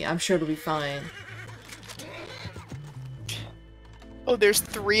easy. I'm sure it'll be fine. Oh, there's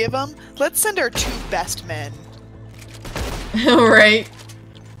 3 of them? Let's send our 2 best men. Right?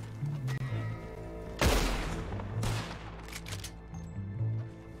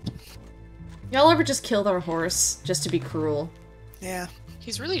 Y'all ever just killed our horse, just to be cruel? Yeah.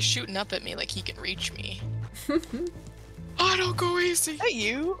 He's really shooting up at me like he can reach me. Oh, don't go easy. Is that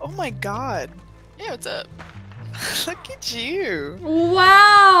you? Oh my god. Yeah, what's up? Look at you.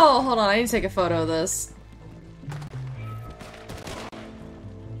 Wow! Hold on, I need to take a photo of this.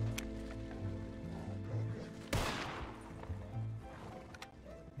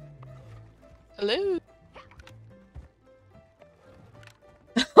 Hello?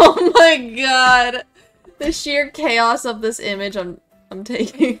 Oh my god! The sheer chaos of this image I'm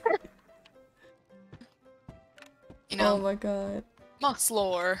taking. You know, Oh my god. moss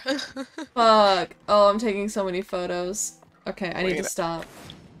lore. Fuck. Oh, I'm taking so many photos. Okay, I need to Wait. stop.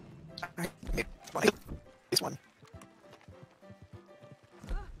 This one.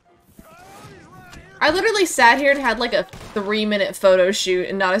 I literally sat here and had like a 3-minute photo shoot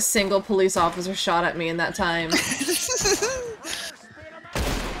and not a single police officer shot at me in that time. Jeez.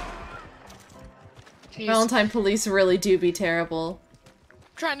 Valentine police really do be terrible.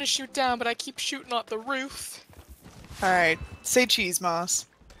 Trying to shoot down, but I keep shooting at the roof. Alright, say cheese, Moss.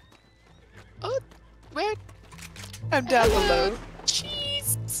 Oh, where? I'm down Hello, below.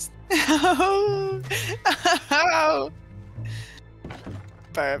 cheese. Oh. Oh.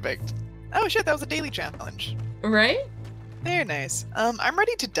 Perfect. Oh shit, that was a daily challenge. Right? Very nice. I'm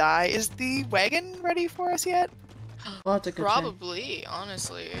ready to die. Is the wagon ready for us yet? We'll have to go check. Probably,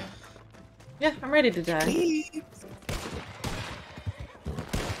 honestly. Yeah, I'm ready to die. Please.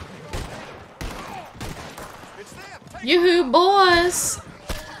 Yoo-hoo, boys!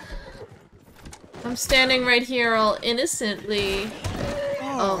 I'm standing right here all innocently.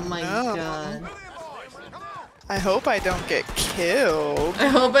 Oh my no. god. I hope I don't get killed. I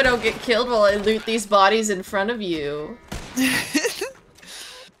hope I don't get killed while I loot these bodies in front of you.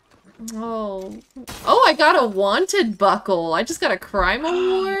 Oh. Oh, I got a wanted buckle. I just got a crime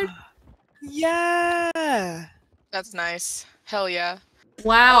award. Yeah. That's nice. Hell yeah.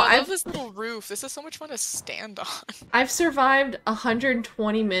 Wow, Oh, I love this little roof. This is so much fun to stand on. I've survived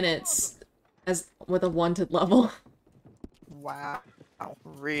 120 minutes with a wanted level. Wow.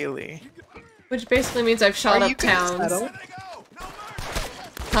 Really? Which basically means I've shot Are up you gonna towns. settle?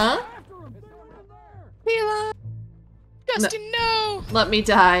 Huh? Mila! Dusty, no! Let me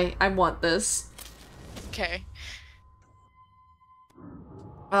die. I want this. Okay.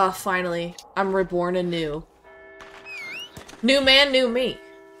 Ah, finally. I'm reborn anew. New man, new me.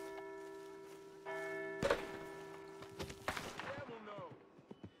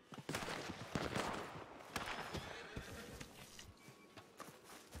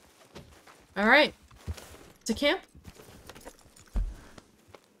 Alright. To camp?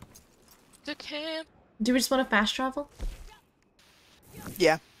 To camp. Do we just want to fast travel?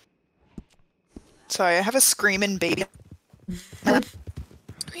 Yeah. Sorry, I have a screaming baby.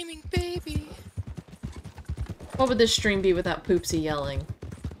 Screaming baby. What would this stream be without Poopsie yelling?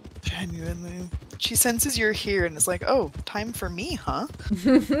 Genuinely. She senses you're here and is like, oh, time for me, huh?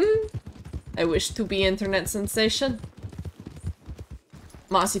 I wish to be internet sensation.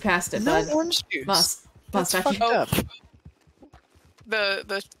 Mossy passed it, No bud. orange juice. Moss. That's Moss, fucked up.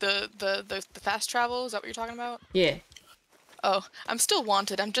 The fast travel, is that what you're talking about? Yeah. Oh, I'm still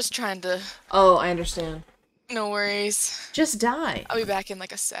wanted. I'm just trying to... Oh, I understand. No worries. Just die. I'll be back in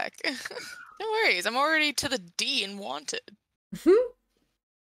like a sec. No worries. I'm already to the D and wanted.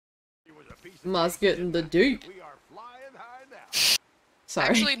 Moss getting the deep. We are flying high now. Sorry.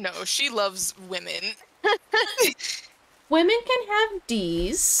 Actually, no. She loves women. Women can have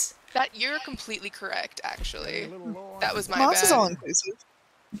D's. That you're completely correct. Actually, that was my Moss bad. is all inclusive.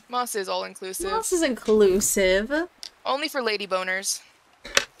 Moss is all inclusive. Moss is inclusive. Only for lady boners.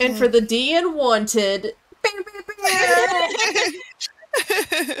 And for the D and wanted.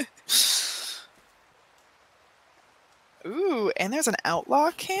 Ooh, and there's an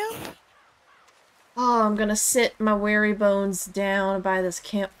outlaw camp? Oh, I'm gonna sit my weary bones down by this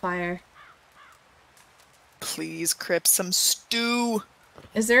campfire. Please, Crip, some stew.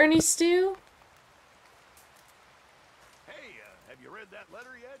 Is there any stew? Hey, have you read that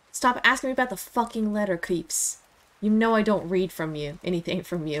letter yet? Stop asking me about the fucking letter, creeps. You know I don't read from you. Anything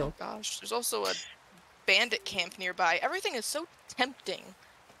from you. Gosh, there's also a bandit camp nearby. Everything is so tempting.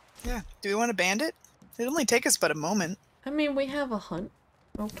 Yeah, do we want to bandit? It'd only take us but a moment. I mean, we have a hunt.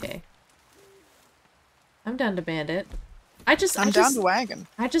 Okay. I'm down to bandit. I'm down to wagon.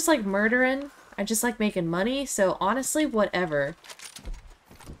 I just like murdering. I just like making money. So honestly, whatever.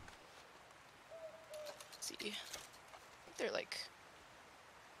 Let's see. I think they're like...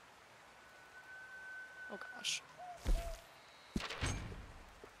 Oh gosh. Can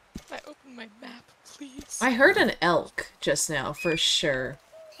I open my map, please? I heard an elk just now, for sure.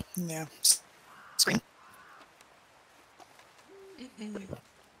 Yeah. Scream.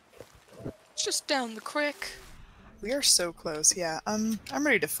 It's just down the creek. We are so close, yeah. I'm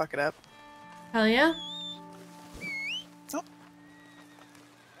ready to fuck it up. Hell yeah. Oh.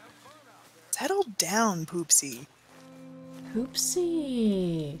 Settle down, Poopsie.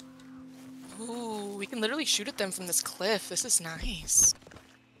 Poopsie. Ooh, we can literally shoot at them from this cliff. This is nice.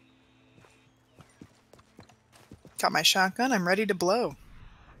 Got my shotgun, I'm ready to blow.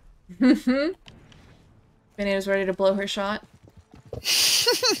 Banana's ready to blow her shot.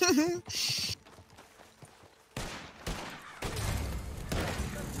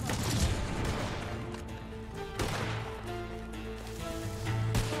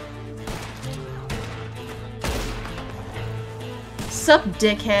 Sup,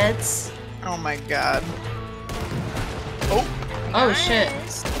 dickheads? Oh my god. Oh, Oh shit.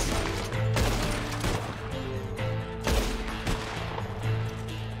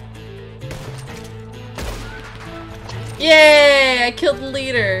 Yay! I killed the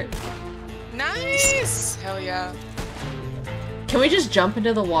leader. Nice! Hell yeah. Can we just jump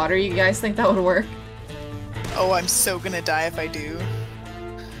into the water? You guys think that would work? oh, I'm so gonna die if I do.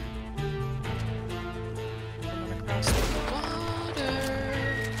 Coming across the water.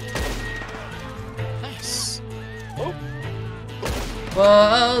 Nice. Oh,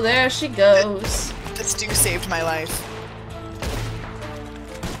 Whoa, there she goes. the stew saved my life.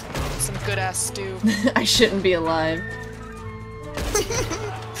 Some good ass stew. I shouldn't be alive.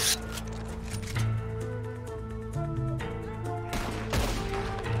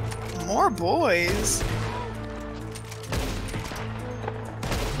 More boys.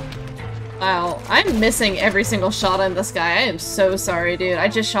 Wow, I'm missing every single shot on this guy. I am so sorry, dude. I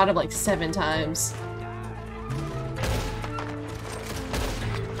just shot him like 7 times.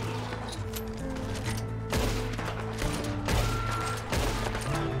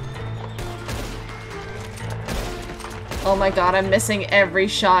 Oh my god, I'm missing every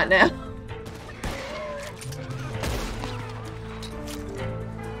shot now.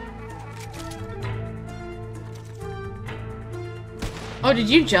 Oh, did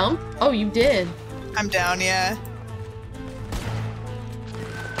you jump? Oh, you did. I'm down, yeah.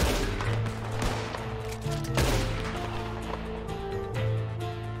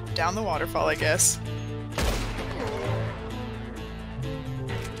 Down the waterfall, I guess.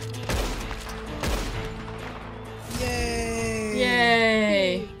 Yay!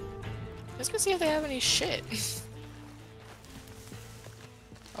 Yay! Let's go see if they have any shit.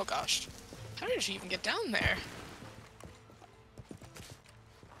 Oh gosh. How did she even get down there?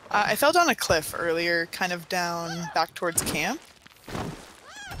 I fell down a cliff earlier, kind of down back towards camp.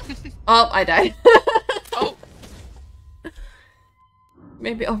 Oh, I died. Oh,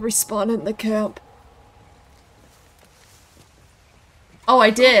 Maybe I'll respawn in the camp. Oh, I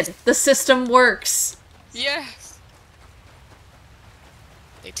did! The system works! yes.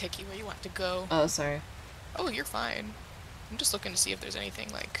 They take you where you want to go. Oh, sorry. Oh, you're fine. I'm just looking to see if there's anything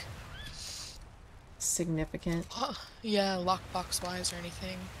like, Significant. yeah, lockbox wise or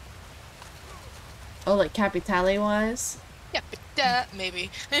anything. Oh, like Capitale-wise? Yeah, but maybe.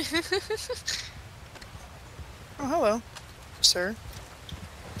 Oh, hello, sir.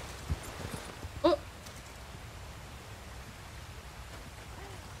 Oh!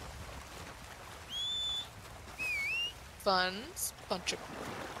 Funds, bunch of.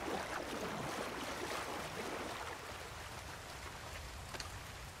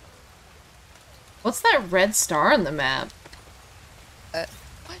 What's that red star on the map?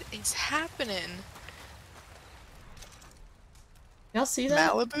 What is happening? Y'all see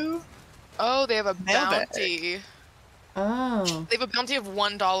that? Malibu? Oh, they have a Mailbag. bounty. Oh. They have a bounty of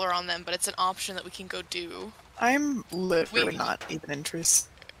 $1 on them, but it's an option that we can go do. I'm literally Wait. not even interested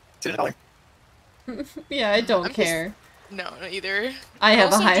in $1. Yeah, I don't I'm just- care. No, not either. I have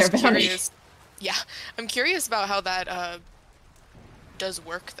a Also higher just bounty. curious- Yeah, I'm curious about how that does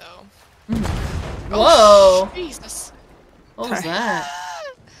work though. Whoa! Jesus. What was Sorry. that?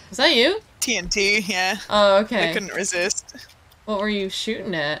 Was that you? TNT, yeah. Oh, I okay. couldn't resist. What were you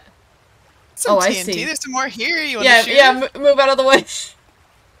shooting at? Some Oh, I TNT. see. There's some more here. You want Yeah, to shoot? yeah, move out of the way.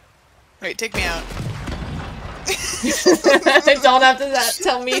 Wait, take me out. Don't have to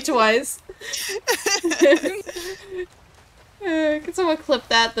tell me twice. Can someone clip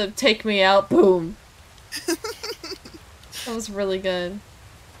that? The take me out. Boom. That was really good.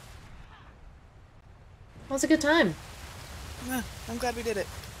 That was a good time. Yeah, I'm glad we did it.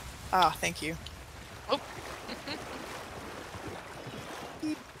 Ah, thank you. Oh.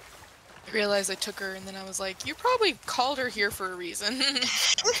 I realized I took her and then I was like, you probably called her here for a reason.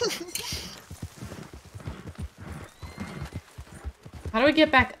 How do we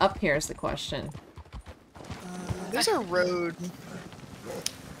get back up here is the question. There's a road.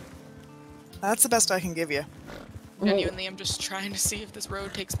 That's the best I can give you. Genuinely, I'm just trying to see if this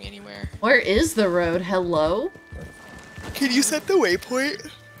road takes me anywhere. Where is the road? Hello? Can you set the waypoint?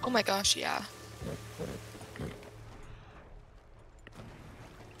 Oh my gosh, yeah.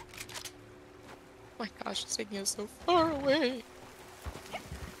 Oh my gosh, it's taking us so far away.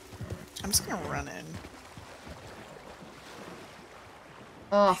 I'm just gonna run in.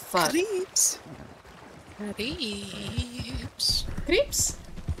 Oh, fuck. Please. Creeps. Creeps?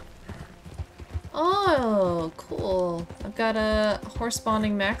 Oh, cool. I've got a horse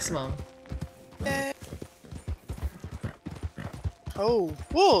bonding maximum. Oh,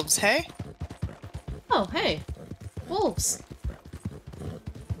 wolves, hey? Oh, hey. Wolves.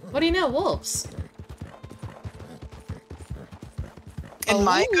 What do you know, wolves? In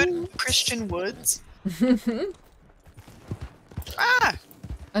my Oh. good Christian woods. Ah!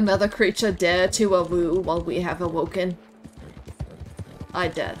 Another creature dare to awoo while we have awoken. I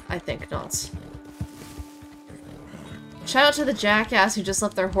dead. I think not. Shout out to the jackass who just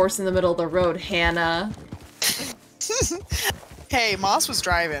left their horse in the middle of the road, Hannah. Hey, Moss was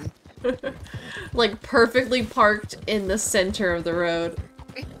driving. Like, perfectly parked in the center of the road.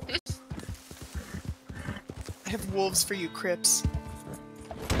 I have wolves for you, Crips.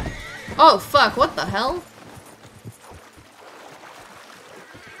 Oh, fuck, what the hell?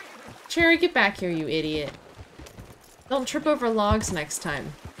 Cherry, get back here, you idiot. Don't trip over logs next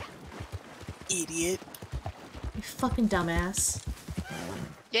time. Idiot. You fucking dumbass.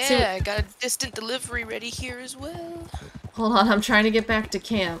 Yeah, So- I got a distant delivery ready here as well. Hold on, I'm trying to get back to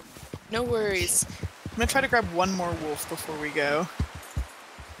camp. No worries. I'm gonna try to grab one more wolf before we go.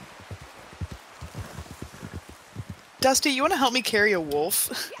 Dusty, you wanna help me carry a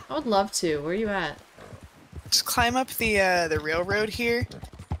wolf? I would love to. Where are you at? Just climb up the railroad here.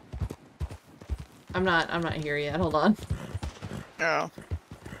 I'm not here yet. Hold on. Oh.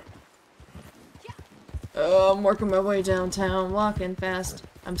 Oh, I'm working my way downtown, walking fast.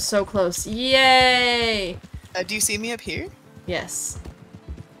 I'm so close. Yay! Do you see me up here? Yes.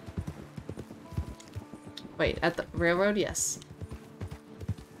 Wait, at the railroad? Yes.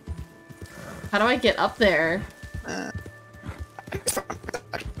 How do I get up there?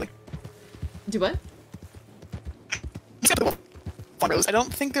 Do what? I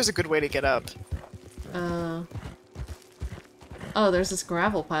don't think there's a good way to get up. Oh, there's this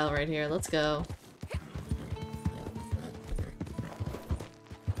gravel pile right here. Let's go.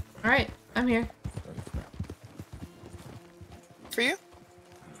 Alright, I'm here. For you?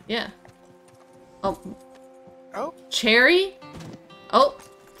 Yeah. Oh. Oh. Cherry? Oh.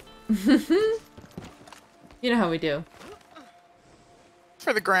 You know how we do.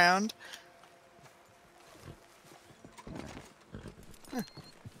 For the ground. Huh.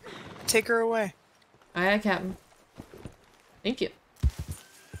 Take her away. Aye, aye, Captain. Thank you.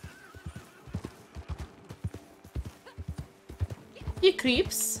 You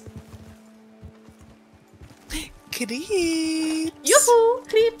creeps. Creeps. Yoo-hoo!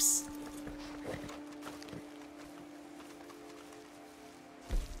 Creeps!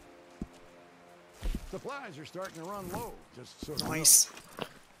 Supplies are starting to run low. Just so you know. Nice.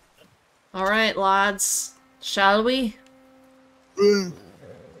 Alright, lads. Shall we?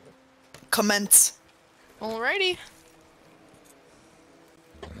 Commence. Alrighty.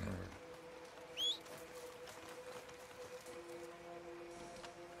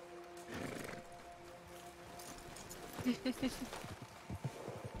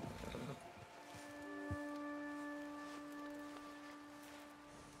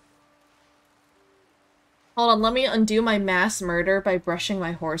 Hold on, let me undo my mass murder by brushing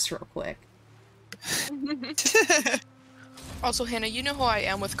my horse real quick. Also, Hannah, you know how I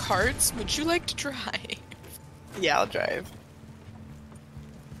am with carts. Would you like to try? Yeah, I'll drive.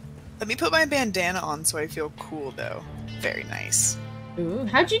 Let me put my bandana on so I feel cool, though. Very nice. Ooh,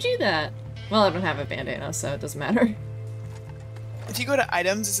 how'd you do that? Well, I don't have a bandana, so it doesn't matter. If you go to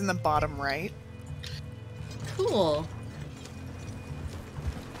items, it's in the bottom right. Cool.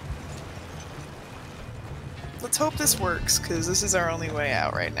 Let's hope this works, because this is our only way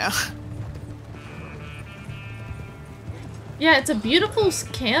out right now. Yeah, it's a beautiful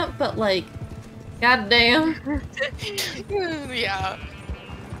camp, but like, goddamn. Yeah.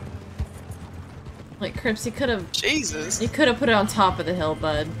 Like, Crips, you could have Jesus. put it on top of the hill,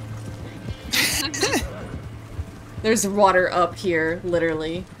 bud. There's water up here,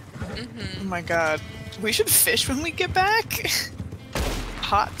 literally. Oh my god. We should fish when we get back?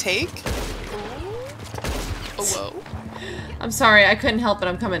 Hot take? Oh, whoa. I'm sorry, I couldn't help it.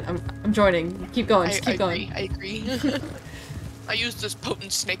 I'm coming. I'm joining. Keep going. Just keep going. I agree. I used this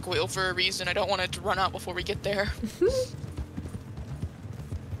potent snake oil for a reason. I don't want it to run out before we get there.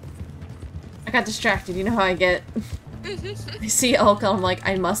 I got distracted. You know how I get. I see elk, I'm like,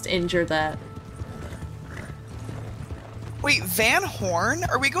 I must injure that. Wait, Van Horn?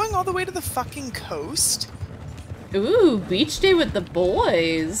 Are we going all the way to the fucking coast? Ooh, beach day with the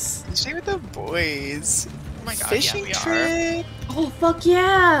boys. Stay with the boys. Oh my god, Fishing yeah, we are. trip. Oh, fuck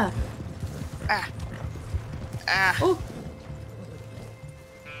yeah! Ah. Ah. Oh,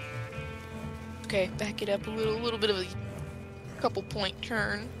 Okay, back it up a little bit of a couple point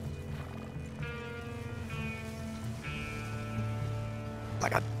turn. Oh my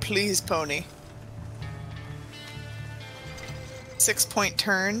god, please, pony. 6-point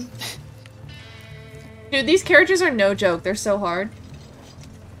turn. dude, these characters are no joke. They're so hard.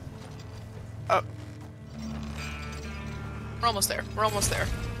 Oh, We're almost there. We're almost there.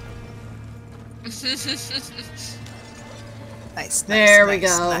 nice. There nice, we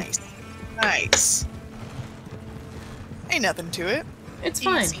go. Nice. Nice. Ain't nothing to it. It's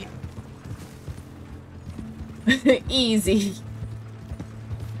fine. Easy. Easy.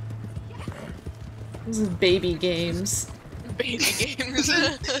 This is baby games. Baby games.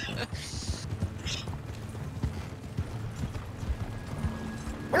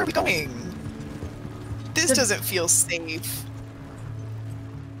 Where are we going? This doesn't feel safe.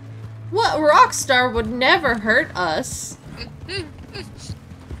 What rockstar would never hurt us?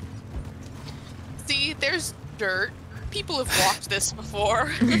 See, there's dirt. People have walked this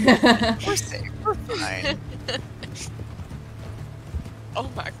before. We're safe. We're fine. Oh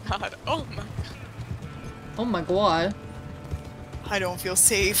my god. Oh my god. Oh my god. I don't feel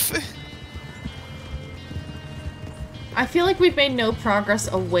safe. I feel like we've made no progress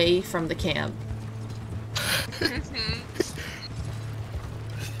away from the camp.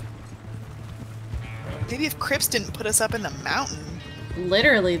 Maybe if Crips didn't put us up in the mountain.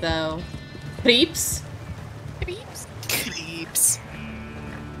 Literally, though. Creeps? Beeps. Creeps.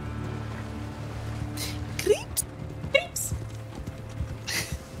 Creeps. Creeps!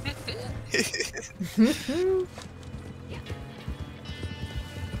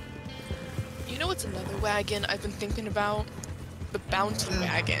 You know what's another wagon I've been thinking about? The bounty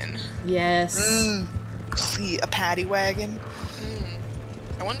wagon. Yes. See, a paddy wagon.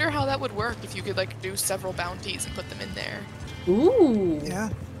 I wonder how that would work if you could like do several bounties and put them in there. Ooh. Yeah.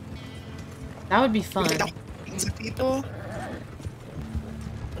 That would be fun. Lots of people.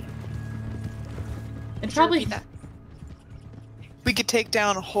 It'd Sure, probably... repeat that. We could take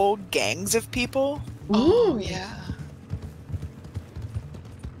down whole gangs of people. Ooh. Oh yeah.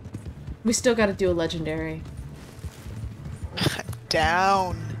 We still gotta do a legendary.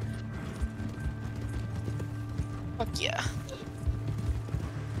 Down. Fuck yeah.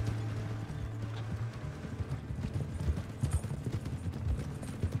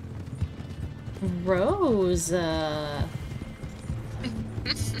 Rose, Go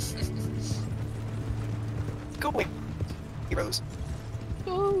away, Rose.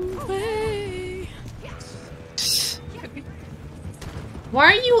 Go away. why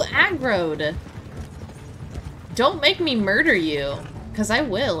are you aggroed? Don't make me murder you, because I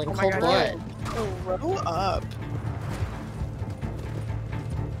will in Oh my cold God, blood. Oh, roll up.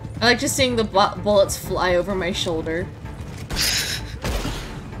 I like just seeing the bullets fly over my shoulder.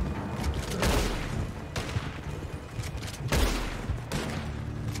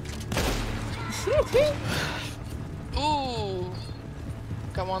 Ooh.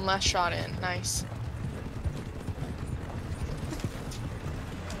 Got one last shot in. Nice.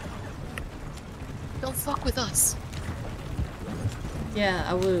 Don't fuck with us.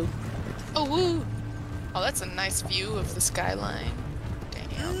 Yeah, a woo. Oh, woo. Oh, that's a nice view of the skyline.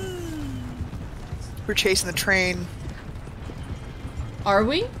 Damn. We're chasing the train. Are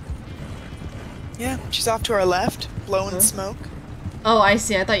we? Yeah, she's off to our left, blowing Huh? smoke. Oh, I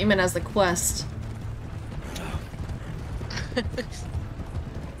see. I thought you meant as the quest.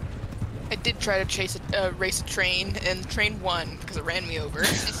 I did try to race a train, and the train won because it ran me over.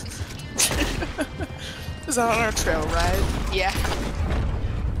 Is that on our trail ride? Yeah.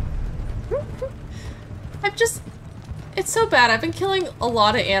 I've just... It's so bad. I've been killing a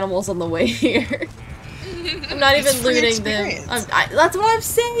lot of animals on the way here. I'm not even It's free looting them. experience. That's what I'm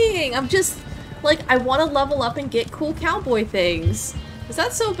saying! I'm just... Like, I want to level up and get cool cowboy things. Is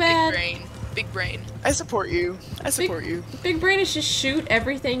that so Big bad? brain. Big brain. I support you. I support you. Big brain is just shoot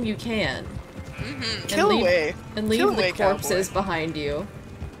everything you can. Mm-hmm. Kill leave, away. And leave Kill the away, corpses cowboy. behind you.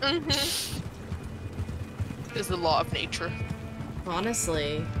 Mm-hmm. This is the law of nature.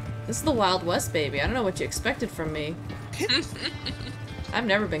 Honestly. This is the Wild West, baby. I don't know what you expected from me. I've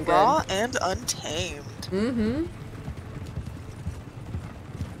never been good. Raw and untamed. Mm-hmm.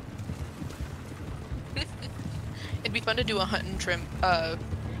 It'd be fun to do a hunt and trim,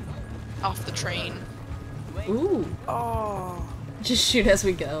 off the train. Ooh. Oh. Just shoot as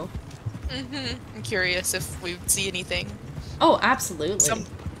we go. Mm-hmm. I'm curious if we see anything. Oh, absolutely.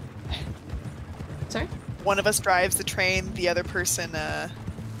 Sorry? One of us drives the train, the other person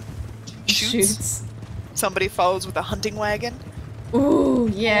shoots. Somebody follows with a hunting wagon. Ooh,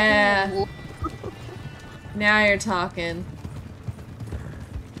 yeah. Now you're talking.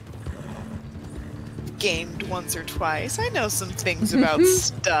 Gamed once or twice. I know some things about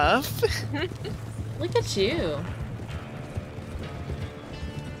stuff. Look at you.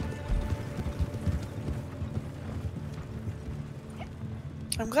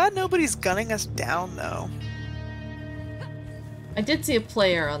 I'm glad nobody's gunning us down, though. I did see a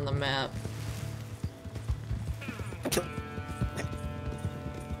player on the map.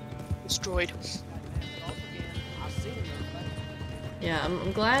 Destroyed. Yeah,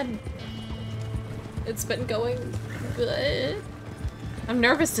 I'm glad it's been going good. I'm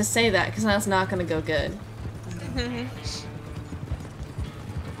nervous to say that because that's not going to go good.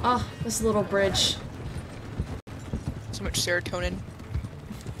 Oh, this little bridge. So much serotonin.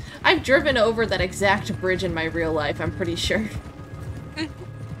 I've driven over that exact bridge in my real life, I'm pretty sure.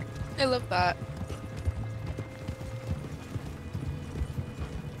 I love that.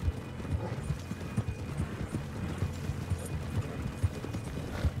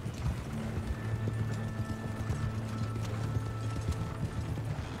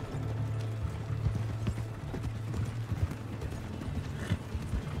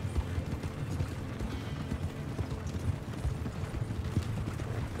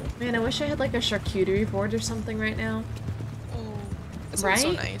 Man, I wish I had like a charcuterie board or something right now. Oh, that sounds so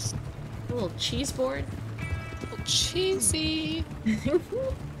Right? nice. A little cheese board. A little cheesy.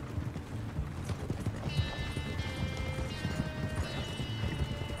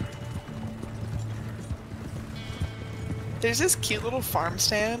 There's this cute little farm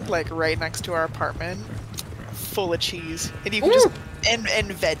stand, like, right next to our apartment. Full of cheese. And you can just...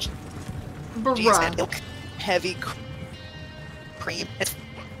 And veg. Cheese and Bruh. milk. Heavy cream. It's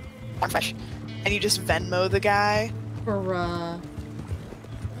farm fresh. And you just Venmo the guy. Bruh.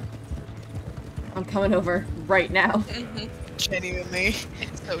 I'm coming over right now. Genuinely.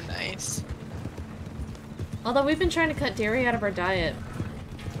 It's so nice. Although we've been trying to cut dairy out of our diet.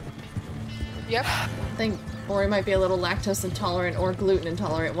 Yep. I think Ori might be a little lactose intolerant or gluten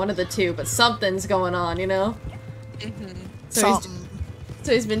intolerant, one of the two, but something's going on, you know? So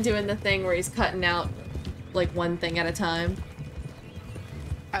he's been doing the thing where he's cutting out like one thing at a time.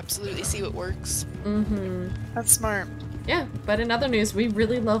 absolutely see what works. Mm-hmm. That's smart. Yeah, but in other news, we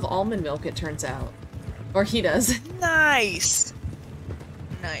really love almond milk, it turns out. Or he does. Nice.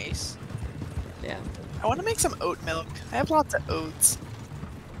 Nice. Yeah. I want to make some oat milk. I have lots of oats.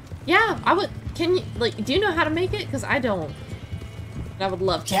 Yeah, I would... Can you... Like, do you know how to make it? Because I don't. I would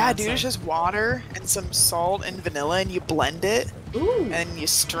love to Yeah, have dude, some. it's just water and some salt and vanilla, and you blend it, Ooh. and you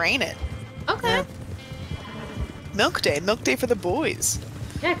strain it. Okay. Yeah. Milk day for the boys.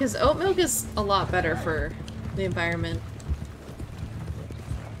 Yeah, because oat milk is a lot better for the environment.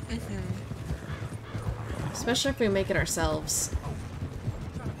 Especially if we make it ourselves.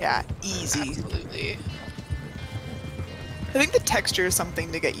 Yeah, easy. Absolutely. I think the texture is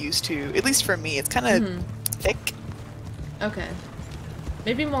something to get used to. At least for me, it's kind of thick. Okay.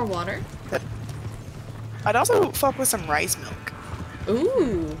 Maybe more water? But I'd also fuck with some rice milk.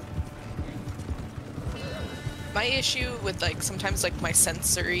 Ooh. My issue with, like, sometimes, like, my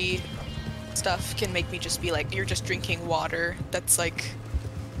sensory stuff can make me just be like, you're just drinking water. That's, like,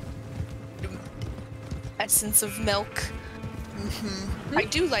 essence of milk. I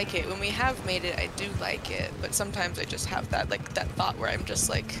do like it. When we have made it, I do like it. But sometimes I just have that, like, that thought where I'm just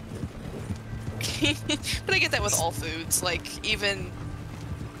like... But I get that with all foods. Like, even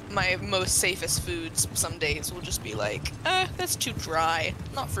my most safest foods some days will just be like, that's too dry.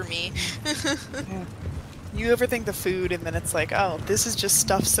 Not for me. Yeah. You overthink the food, and then it's like, oh, this is just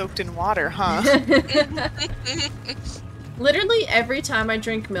stuff soaked in water, huh? Literally every time I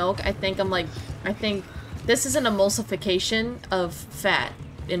drink milk, I think this is an emulsification of fat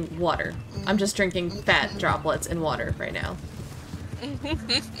in water. I'm just drinking fat droplets in water right now.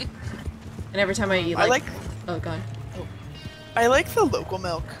 And every time I eat, like... Oh, God. I like the local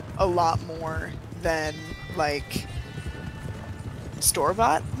milk a lot more than, like,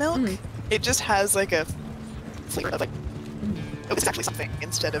 store-bought milk. It just has, like, a flavor of, like, oh, it's actually something,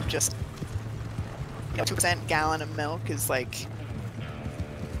 instead of just, 2% gallon of milk is, like,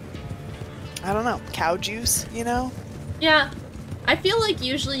 I don't know, cow juice, Yeah. I feel like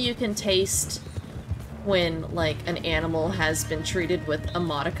usually you can taste when, like, an animal has been treated with a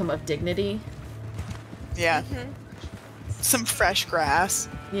modicum of dignity. Yeah. Some fresh grass.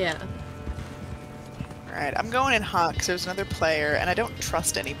 Yeah. Alright, I'm going in hot because there's another player, and I don't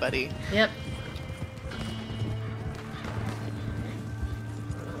trust anybody. Yep.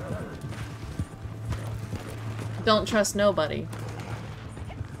 Don't trust nobody.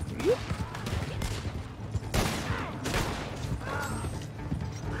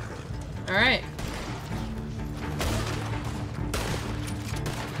 Alright.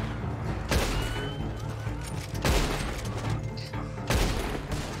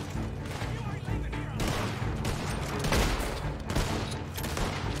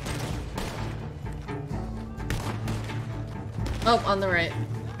 Oh, on the right.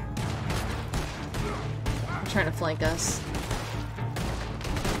 I'm trying to flank us.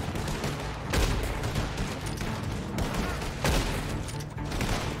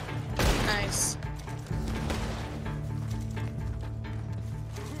 Nice.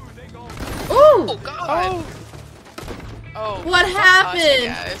 Ooh! Oh, God! Oh, What fuck us, happened?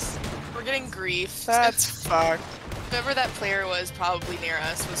 guys. We're getting grief. That's fucked. Whoever that player was probably near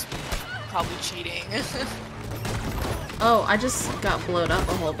us was probably cheating. Oh, I just got blowed up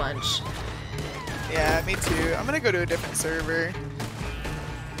a whole bunch. Yeah, me too. I'm gonna go to a different server.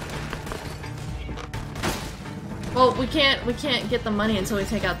 Well, we can't get the money until we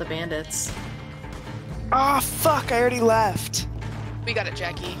take out the bandits. Ah, fuck, I already left. We got it,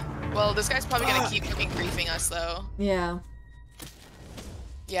 Jackie. Well, this guy's probably gonna keep fucking griefing us, though. Yeah.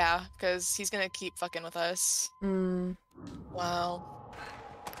 Yeah, because he's gonna keep fucking with us. Wow.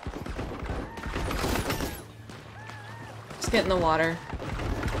 Just get in the water.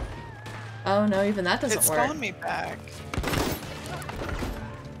 Oh no, even that doesn't It work. spawned me back.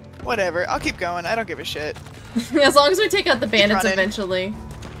 Whatever, I'll keep going. I don't give a shit. As long as we take out the bandits running. eventually.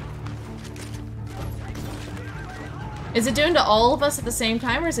 Is it doing to all of us at the same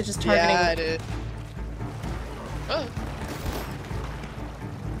time, or is it just targeting? Yeah, it is. Oh.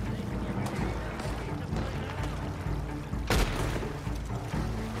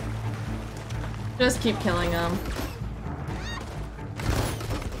 Just keep killing them.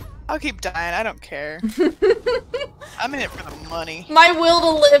 I'll keep dying, I don't care. I'm in it for the money. My will to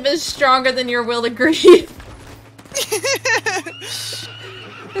live is stronger than your will to grieve.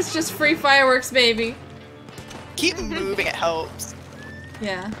 It's just free fireworks, baby. Keep moving, it helps.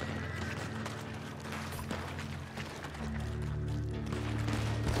 Yeah.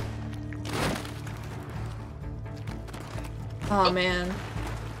 Oh man.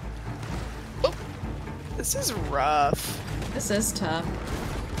 This is rough. This is tough.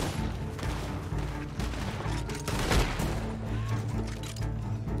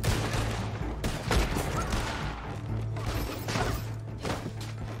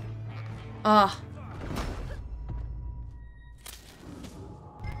 Ah.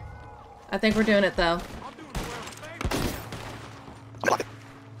 I think we're doing it though.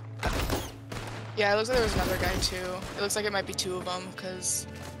 Yeah, it looks like there was another guy too. It looks like it might be 2 of them, because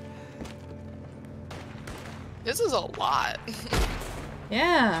this is a lot.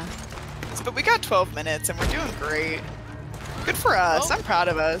 Yeah. But we got 12 minutes and we're doing great. Good for us. Oh. I'm proud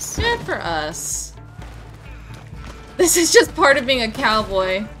of us. Good for us. This is just part of being a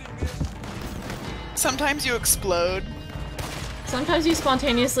cowboy. Sometimes you explode. Sometimes you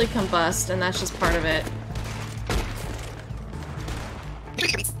spontaneously combust, and that's just part of it.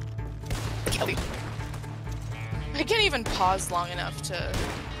 I can't even pause long enough to...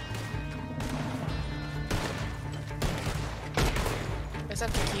 I just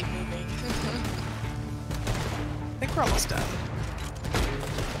have to keep moving. I think we're almost done.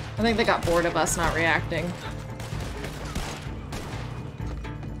 I think they got bored of us not reacting.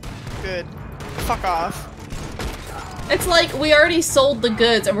 Good. Fuck off. It's like, we already sold the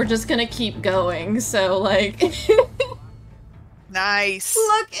goods, and we're just gonna keep going, so, like... Nice.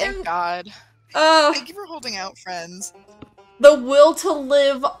 Look, Thank God. Thank you for holding out, friends. the will to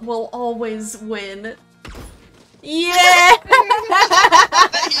live will always win. Yeah! Yeah!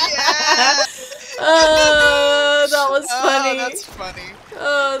 That was funny. Oh, that's funny.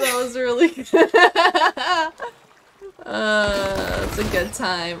 Oh, that was really good. It's a good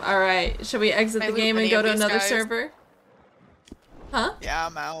time. Alright, should we exit Can I the loot game and any go of to these another guys? server? Huh? Yeah,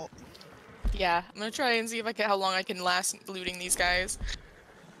 I'm out. Yeah, I'm gonna try and see if I can how long I can last looting these guys.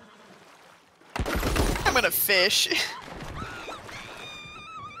 I'm gonna fish.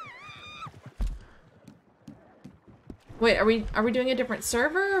 Wait, are we doing a different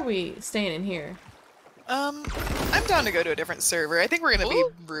server or are we staying in here? I'm down to go to a different server. I think we're gonna be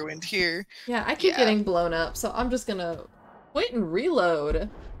Ooh. ruined here. Yeah, I keep Yeah. getting blown up, so I'm just gonna wait and reload.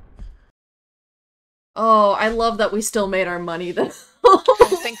 Oh, I love that we still made our money though.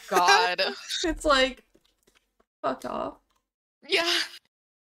 Oh, thank God. It's like, fuck off. Yeah.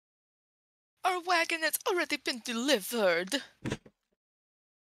 Our wagon has already been delivered.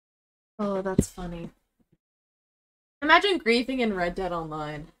 Oh, that's funny. Imagine griefing in Red Dead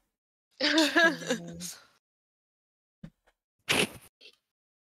Online. That's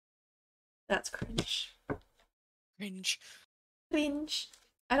cringe. Cringe. Cringe.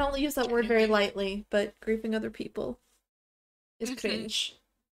 I don't use that word very lightly, but griefing other people is Mhm. cringe.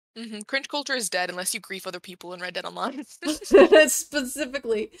 Cringe culture is dead unless you grief other people in Red Dead Online.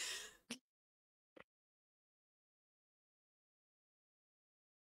 Specifically.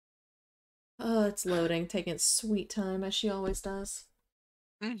 Oh, it's loading, taking its sweet time as she always does.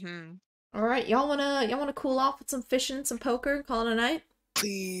 All right, y'all wanna cool off with some fishing and some poker, call it a night?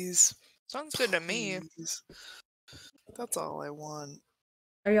 Please. Sounds good to me. Please. That's all I want.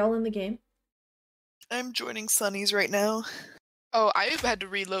 Are y'all in the game? I'm joining Sunny's right now. Oh, I had to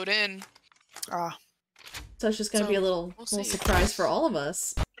reload in. Ah. So it's just gonna be a So, little we'll little see. surprise for all of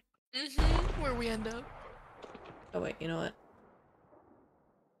us. Where we end up. Oh wait, you know what?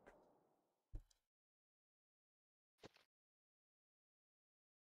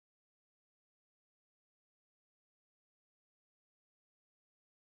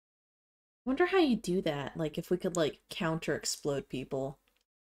 Wonder how you do that. Like if we could like counter explode people.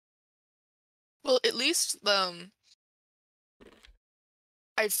 Well, at least I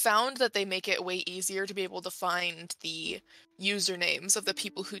found that they make it way easier to be able to find the usernames of the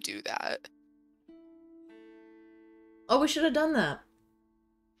people who do that. Oh, we should have done that.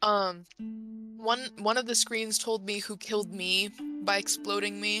 One of the screens told me who killed me by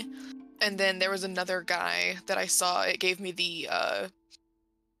exploding me, and then there was another guy that I saw. It gave me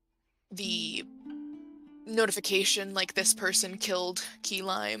the notification like this person killed Key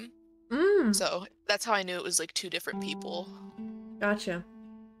Lime. Mm. So that's how I knew it was like 2 different people. Gotcha.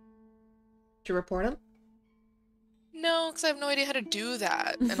 Did you report him? No, because I have no idea how to do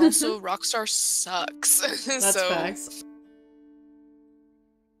that. And also, Rockstar sucks. That's so facts.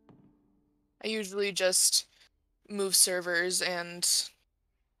 I usually just move servers, and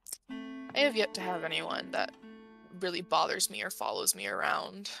I have yet to have anyone that really bothers me or follows me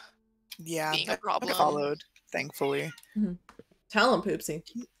around Yeah, being a I problem. followed, thankfully. Tell him, Poopsie.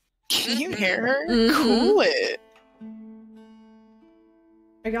 Can you hear her? Mhm. Cool it.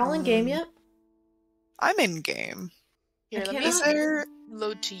 Are y'all in game yet? I'm in game. Here, I let me Is there...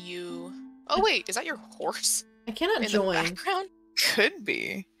 load to you. Oh wait, is that your horse I cannot in the join. background? Could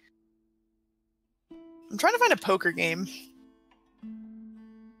be. I'm trying to find a poker game.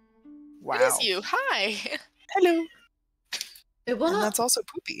 Wow. It is you. Hi. Hello. It will And not. that's also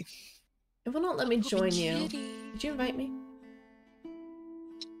Poopy. It will not let me Poopy join you. kitty. Did you invite me?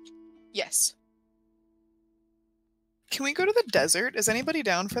 Yes. Can we go to the desert? Is anybody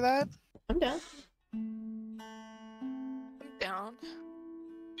down for that? I'm down. I'm down.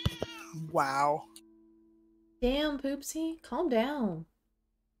 Wow. Damn, Poopsie. Calm down.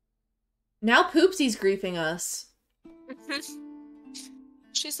 Now Poopsie's griefing us.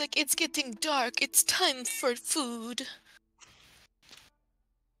 She's like, it's getting dark. It's time for food.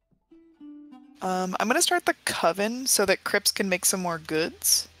 I'm gonna start the coven so that Crips can make some more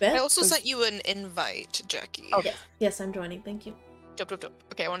goods. Beth? I also sent you an invite, Jackie. Oh. Yes. Yes, I'm joining. Thank you. Dope.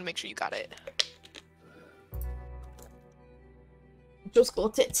 Okay, I want to make sure you got it. Just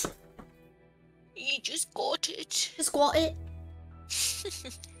got it. You just got it. Just got it.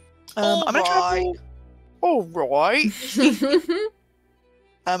 I'm gonna travel. All right.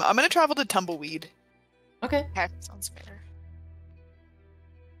 I'm gonna travel to Tumbleweed. Okay. Okay, sounds fair.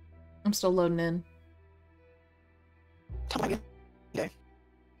 I'm still loading in. Tumbleweed. Okay.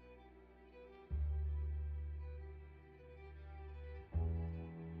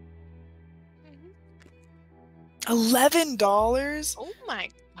 $11. Oh my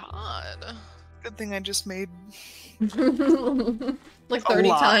god. Good thing I just made. Like A 30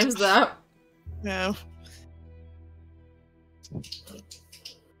 lot. times that. No.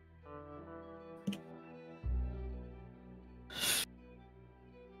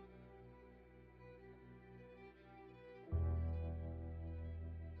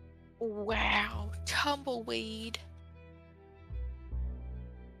 Wow, tumbleweed.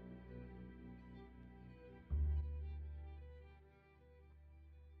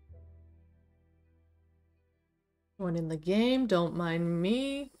 One in the game, don't mind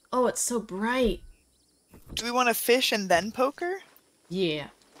me. Oh, it's so bright. Do we want to fish and then poker? Yeah.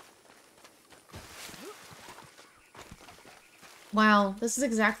 Wow, this is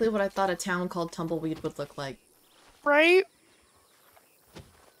exactly what I thought a town called Tumbleweed would look like. Right?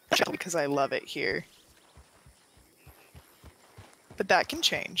 Because I love it here. But that can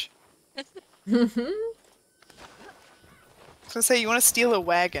change. I was gonna say, you want to steal a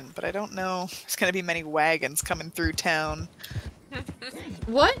wagon, but I don't know if there's gonna be many wagons coming through town.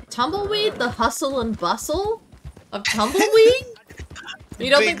 What? Tumbleweed? The hustle and bustle of Tumbleweed? You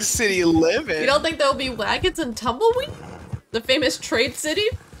don't Big think city living. you don't think there'll be wagons in Tumbleweed? The famous trade city?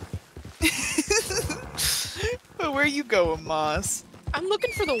 But where you going, Moss? I'm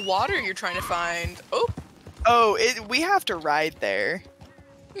looking for the water you're trying to find. Oh. Oh, we have to ride there.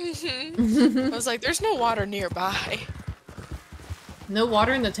 I was like, there's no water nearby. No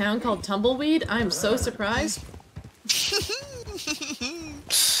water in the town called Tumbleweed? I am so surprised.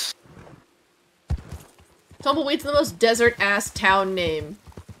 Tumbleweed's the most desert-ass town name.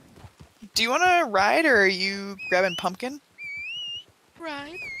 Do you want to ride, or are you grabbing Pumpkin?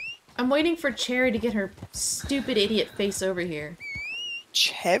 Right. I'm waiting for Cherry to get her stupid idiot face over here.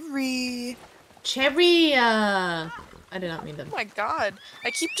 Cherry. Cherry, I did not mean to. Oh my god.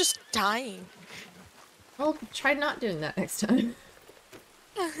 I keep just dying. Well, try not doing that next time.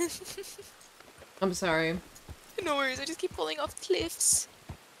 I'm sorry. No worries, I just keep falling off cliffs.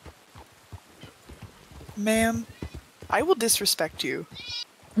 Ma'am, I will disrespect you.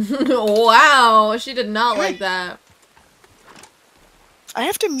 Wow, she did not like that. I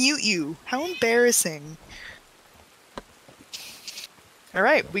have to mute you. How embarrassing.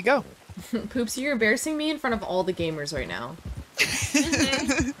 Alright, we go. Poops, you're embarrassing me in front of all the gamers right now.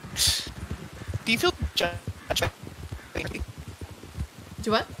 Do you feel judged?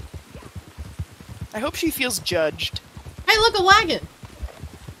 Do what? I hope she feels judged. Hey, look, a wagon!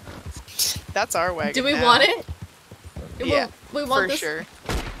 That's our wagon. Do we now. want it? Yeah, we want for this? sure.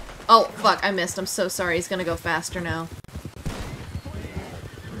 Oh, fuck, I missed. I'm so sorry. He's gonna go faster now.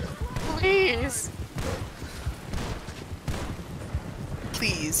 Please.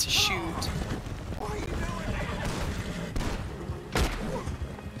 Please shoot.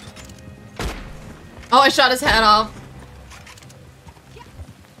 Oh, I shot his hat off.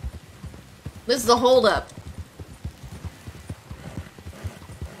 This is a holdup.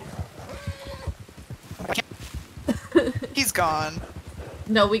 He's gone.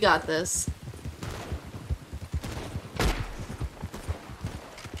 No, we got this.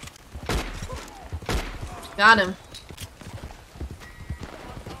 Got him.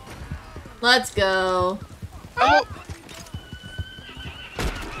 Let's go. Oh!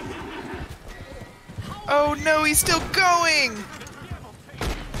 Oh no, he's still going!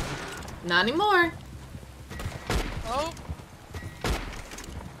 Not anymore. Oh.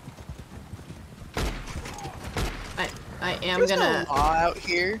 I am There's gonna... no law out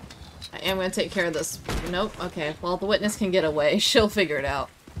here. I am gonna take care of this. Nope. Okay. Well, the witness can get away. She'll figure it out.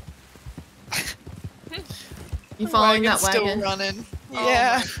 You following that Wagon's wagon? still running.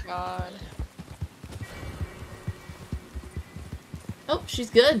 Yeah. Oh my god. Oh, she's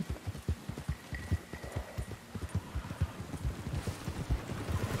good.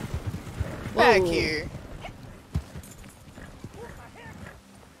 Back Whoa. here.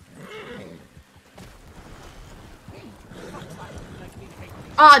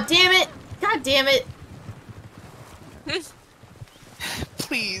 Aw, damn it! God damn it!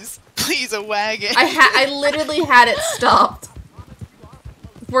 Please. Please, a wagon. I literally had it stopped.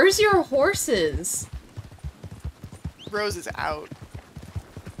 Where's your horses? Rose is out.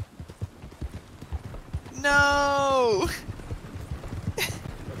 No!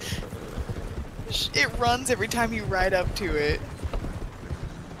 It runs every time you ride up to it.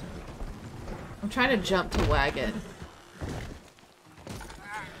 I'm trying to jump to wagon.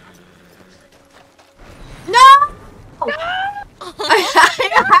 No! I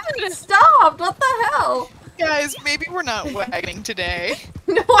had it stopped! What the hell? Guys, maybe we're not wagoning today.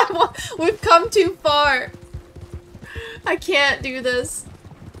 No, we've come too far. I can't do this.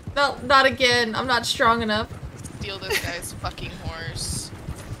 No, not again. I'm not strong enough. Steal this guy's fucking horse.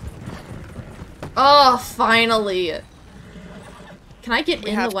 Oh, finally. Can I get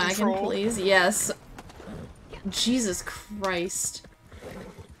We in the have wagon, control. please? Yes. Jesus Christ.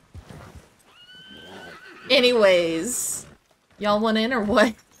 Anyways. Y'all want in or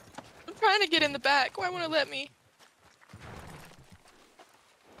what? I'm trying to get in the back. Why won't it let me?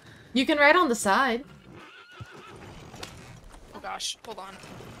 You can ride on the side. Oh gosh, hold on.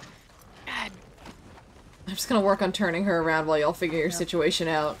 God. I'm just gonna work on turning her around while y'all figure your situation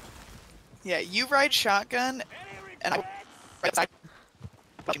out. Yeah, you ride shotgun, and I ride side.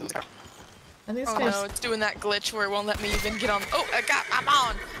 I think this Oh guy's... no, it's doing that glitch where it won't let me even get on. Oh, I'm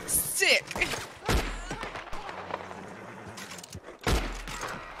on. Sick.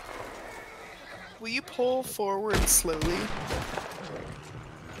 Will you pull forward slowly?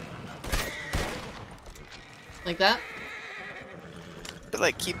 Like that? But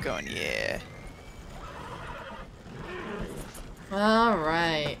like, keep going, yeah.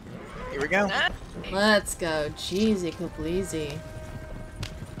 Alright. Here we go. Let's go. Jeezy Kupleezy.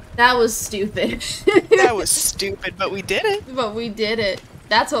 That was stupid. That was stupid, but we did it. But we did it.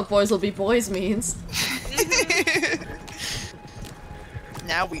 That's what boys will be boys means.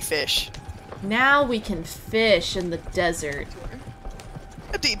 Now we fish. Now we can fish in the desert.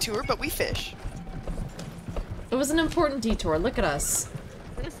 A detour, but we fish. It was an important detour. Look at us.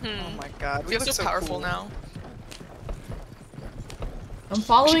 Oh my god, we Feel look so powerful cool. now. I'm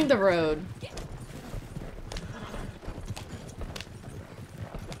following the road.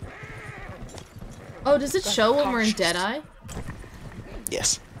 Oh, does it show when we're in Deadeye?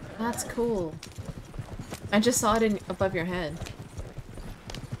 Yes. That's cool. I just saw it above your head.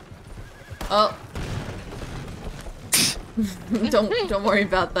 Oh. Don't worry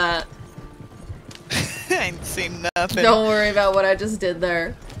about that. I ain't seen nothing. Don't worry about what I just did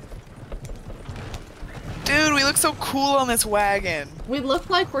there. Dude, we look so cool on this wagon. We look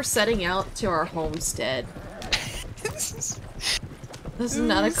like we're setting out to our homestead. This This is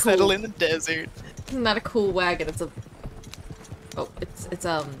not a Settle cool, in the desert. not a cool wagon. It's a. Oh, it's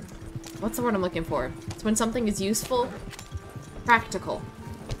what's the word I'm looking for? It's when something is useful, practical.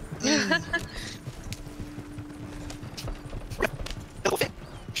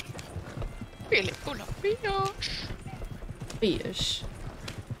 Really cool fish. Fish.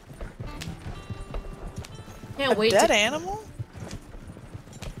 Can't A wait dead to. animal?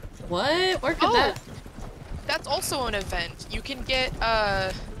 What? Where could Oh, that? that's also an event. You can get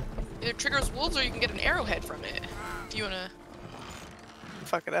either triggers wolves or you can get an arrowhead from it. Do you wanna?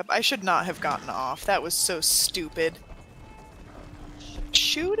 Fuck it up. I should not have gotten off. That was so stupid.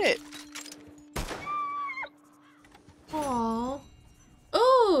 Shoot it. Aww. Oh,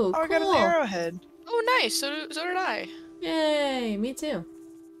 Oh, I got cool. an arrowhead. Oh, nice. So did I. Yay, me too.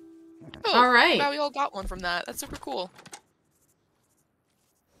 Oh, All right. Now we all got one from that. That's super cool.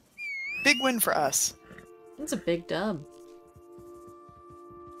 Big win for us. That's a big dub.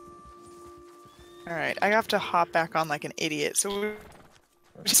 Alright, I have to hop back on like an idiot, so we're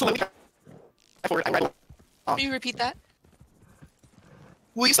just slowly forward. Can you repeat that?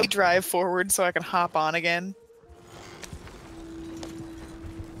 Will you drive forward so I can hop on again?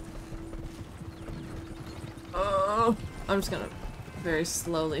 Oh, I'm just gonna very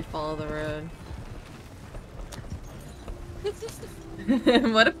slowly follow the road.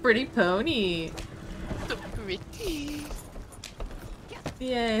 What a pretty pony. So pretty.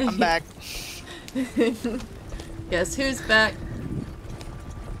 Yay. I'm back. Guess who's back?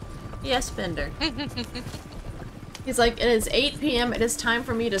 Yes, Bender. He's like, it is 8 p.m. It is time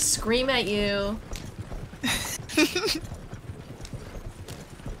for me to scream at you.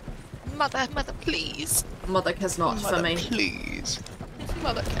 Mother, mother, please. Mother cares not for Mother, me. please.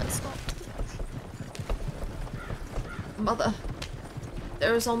 Mother can't stop. Mother,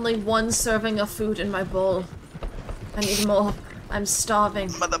 there is only one serving of food in my bowl. I need more. I'm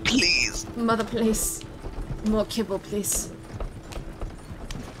starving. Mother, please. Mother, please. More kibble, please.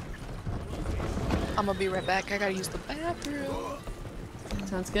 I'm gonna be right back. I gotta use the bathroom.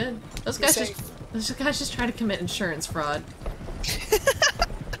 Sounds good. Those You're guys safe. just trying to commit insurance fraud.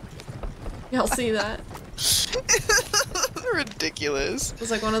 Y'all see that? Ridiculous. It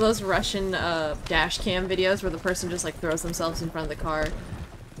was like one of those Russian dash cam videos where the person just like throws themselves in front of the car.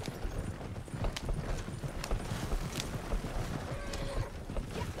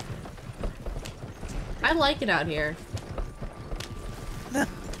 I like it out here. No.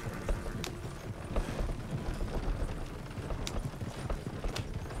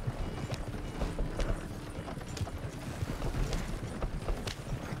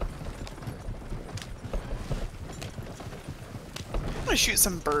 I'm gonna shoot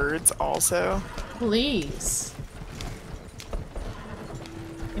some birds also. Please.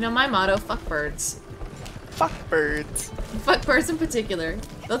 You know my motto, fuck birds. Fuck birds. Fuck birds in particular.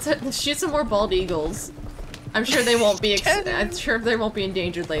 Let's shoot some more bald eagles. I'm sure they won't be. I'm sure they won't be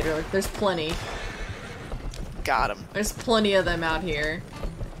endangered later. Like, there's plenty. Got him. There's plenty of them out here.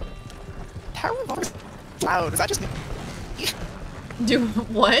 That revolver's loud. Is that just me? Do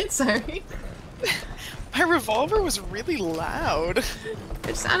what? Sorry. My revolver was really loud.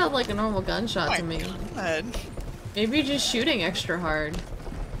 It sounded like a normal gunshot to me. God. Maybe you're just shooting extra hard.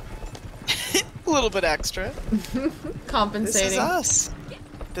 A little bit extra. Compensating. This is us.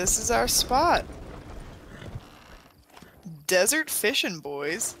 This is our spot. Desert fishing,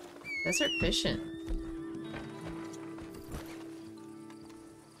 boys. Desert fishing.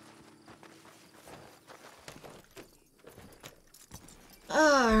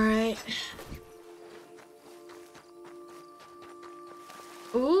 Alright.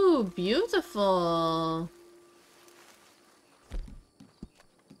 Ooh, beautiful.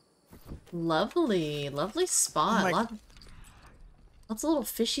 Lovely. Lovely spot. Oh my- Lots of little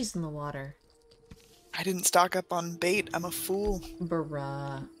fishies in the water. I didn't stock up on bait. I'm a fool.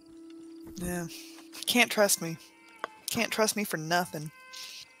 Bruh. Yeah. Can't trust me. Can't trust me for nothing.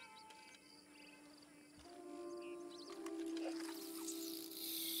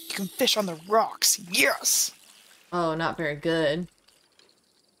 You can fish on the rocks. Yes! Oh, not very good.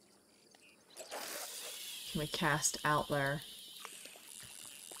 Can we cast Outlier?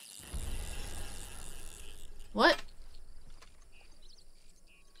 What?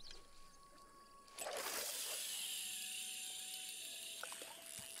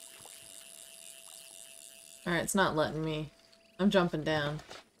 Alright, it's not letting me. I'm jumping down.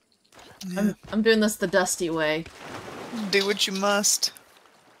 Yeah. I'm doing this the Dusty way. Do what you must.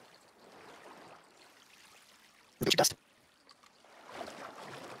 Do what you must.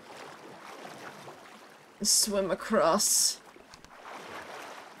 Swim across.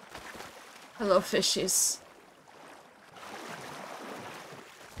 Hello, fishies.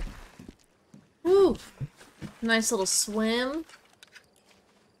 Woo! Nice little swim.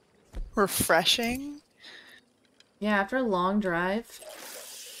 Refreshing. Yeah, after a long drive.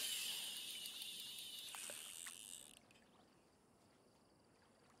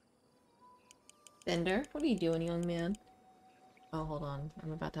 Bender, what are you doing, young man? Oh, hold on.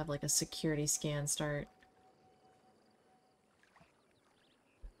 I'm about to have like a security scan start.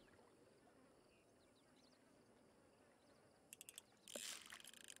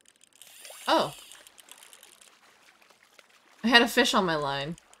 Oh. I had a fish on my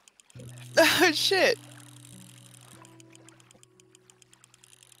line. Oh, shit.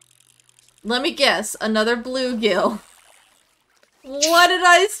 Let me guess, another bluegill. What did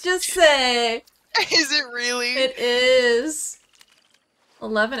I just say? Is it really? It is.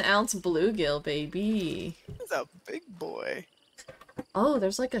 11-ounce bluegill, baby. He's a big boy. Oh,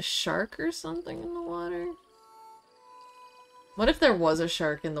 there's like a shark or something in the water? What if there was a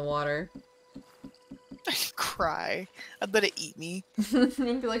shark in the water? I'd cry. I'd let it eat me.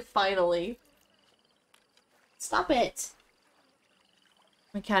 You'd be like, finally. Stop it.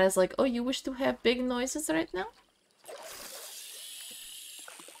 My cat is like, oh, you wish to have big noises right now?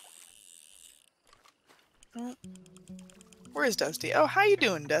 Oh. Where's Dusty? Oh, how you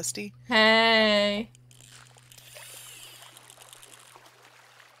doing, Dusty? Hey.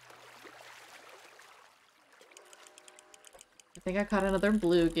 I think I caught another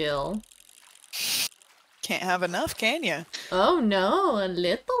bluegill. Can't have enough, can ya? Oh no, a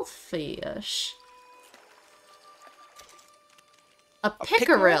little fish. A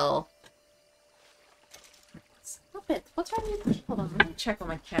pickerel. Stop it. What's wrong with you? Hold on, let me check what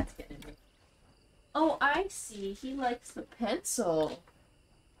my cat's getting me. Oh, I see. He likes the pencil.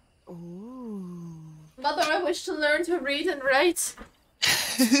 Ooh. Mother, I wish to learn to read and write.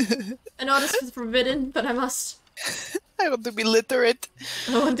 I know this is forbidden, but I must. I want to be literate.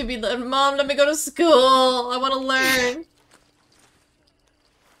 I want to be Mom, let me go to school. I want to learn.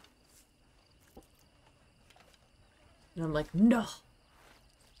 And I'm like, no.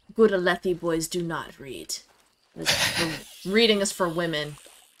 Good Alethi boys do not read. Reading is for women.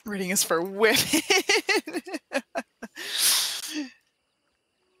 Reading is for women.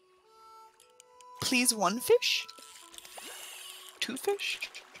 Please, 1 fish? 2 fish?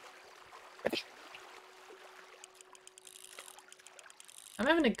 I'm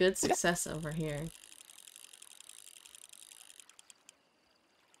having a good success over here.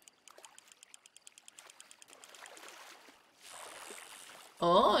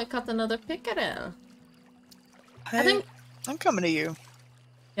 Oh, I caught another pickerel. I think I'm coming to you.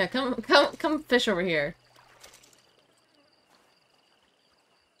 Yeah, come fish over here.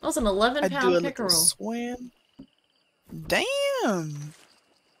 That was an 11-pound I do a little pickerel. swim. Damn.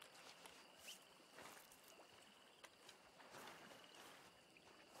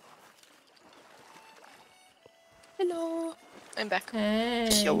 Hello. I'm back. Hey.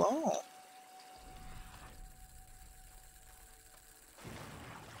 Hello.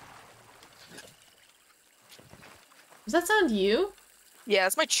 Does that sound you? Yeah,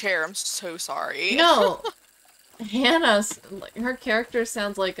 it's my chair. I'm so sorry. No. Hannah's, her character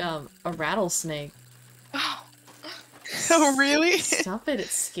sounds like a rattlesnake. Oh, really? Stop it,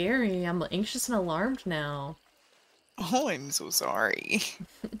 it's scary. I'm anxious and alarmed now. Oh, I'm so sorry.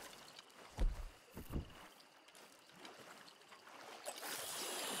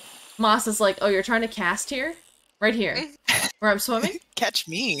 Moss is like, oh, you're trying to cast here? Right here. Where I'm swimming? Catch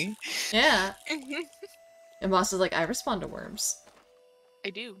me. Yeah. And Moss is like, I respond to worms. I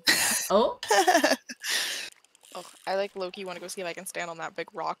do. Oh? Oh, I like low-key want to go see if I can stand on that big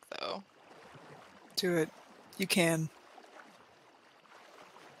rock, though. Do it. You can.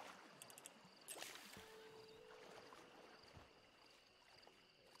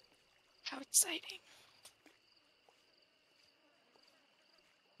 How exciting.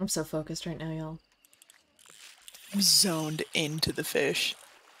 I'm so focused right now, y'all. I'm zoned into the fish.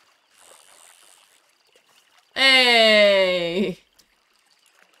 Hey!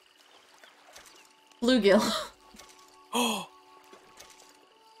 Bluegill. Oh,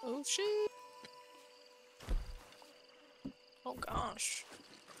 Oh, shit. Oh, gosh.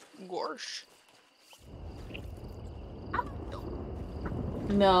 Gorsh.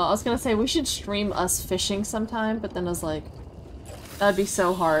 No, I was gonna say we should stream us fishing sometime, but then I was like, that'd be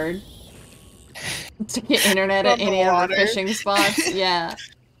so hard to get internet at On the any of our water. fishing spots. Yeah.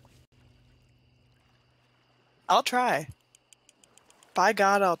 I'll try. By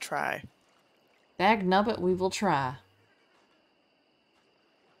God, I'll try. Dag nubbit, we will try.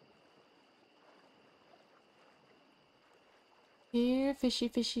 Here, fishy,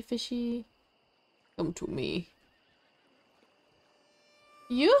 fishy, fishy. Come to me.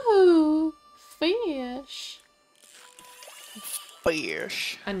 Yoo-hoo! Fish!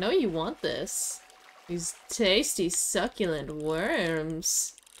 Fish. I know you want this. These tasty, succulent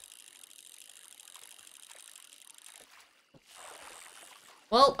worms.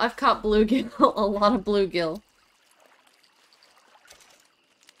 Well, I've caught bluegill. A lot of bluegill.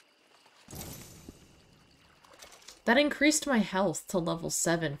 That increased my health to level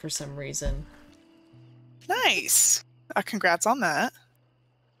 7 for some reason. Nice. Congrats on that.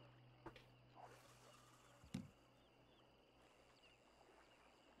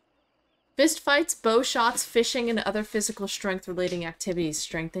 Fist fights, bow shots, fishing, and other physical strength-relating activities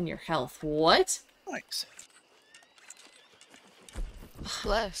strengthen your health. What? Nice.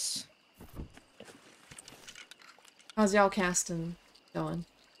 Bless. How's y'all casting going?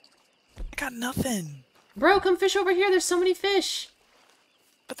 I got nothing. Bro, come fish over here. There's so many fish.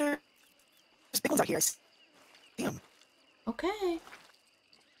 But there's big ones out here. Damn. Okay. I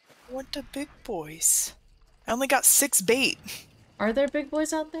want the big boys. I only got 6 bait. Are there big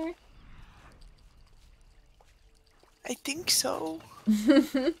boys out there? I think so.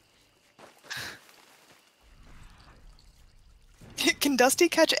 Can Dusty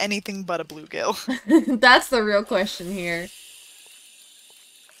catch anything but a bluegill? That's the real question here.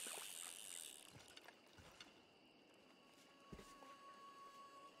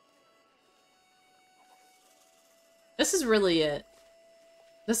 This is really it.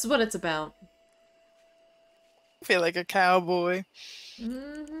 This is what it's about. I feel like a cowboy.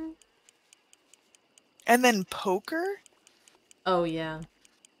 Mm-hmm. And then poker? Oh, yeah.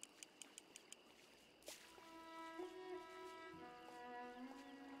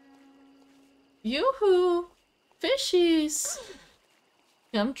 Yoo-hoo! Fishies!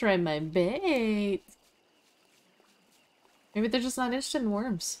 Come try my bait. Maybe they're just not interested in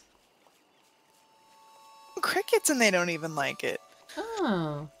worms. Crickets and they don't even like it.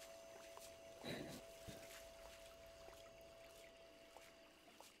 Oh.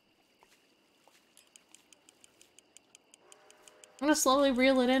 I'm gonna slowly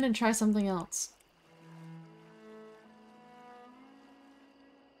reel it in and try something else.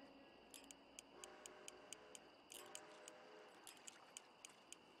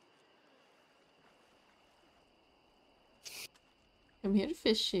 Come here,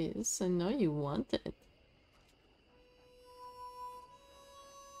 fishes. I know you want it.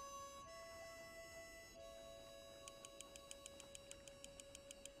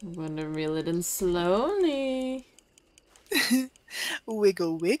 I'm gonna reel it in slowly.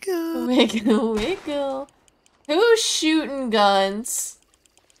 Wiggle, wiggle. Wiggle, wiggle. Who's shooting guns?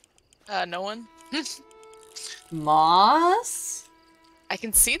 No one. Moss? I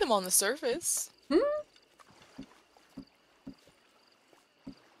can see them on the surface. Hmm?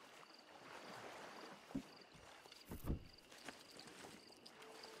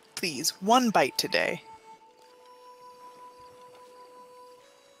 Please, one bite today.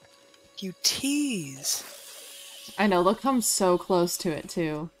 You tease. I know, they'll come so close to it,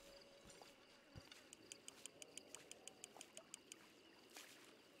 too.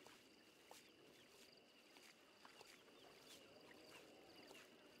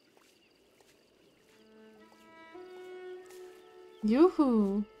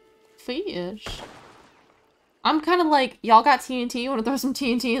 Yoo-hoo. Fish. I'm kind of like, y'all got TNT? Want to throw some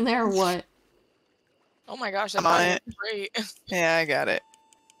TNT in there or what? Oh my gosh, that I'm on might it. be great. Yeah, I got it.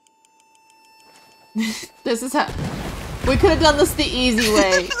 This is how... We could have done this the easy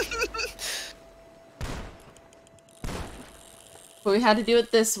way. But we had to do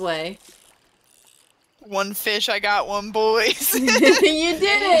it this way. One fish, I got one, boys. You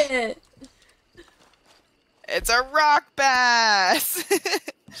did it! It's a rock bass.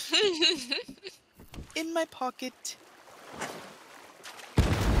 In my pocket.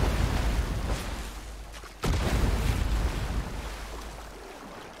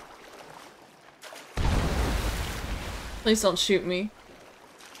 Please don't shoot me.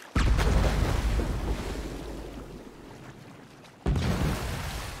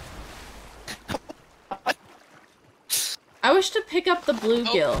 I wish to pick up the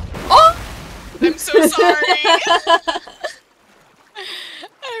bluegill. Oh! I'm so sorry. I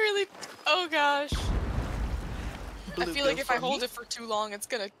really... Oh gosh. I feel like if I hold it for too long, it's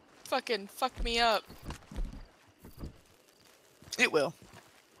gonna fucking fuck me up. It will.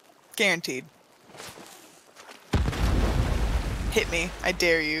 Guaranteed. Hit me. I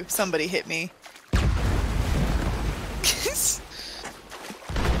dare you. Somebody hit me.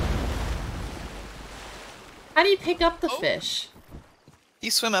 How do you pick up the fish?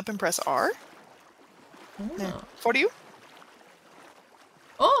 You swim up and press R. There. Oh. For you?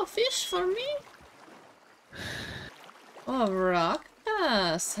 Oh, fish for me? Oh, rock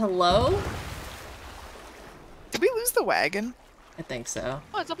bass. Hello? Did we lose the wagon? I think so.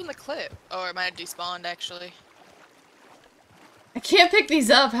 Oh, it's up in the clip. Oh, it might have despawned, actually. I can't pick these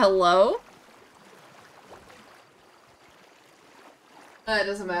up. Hello? It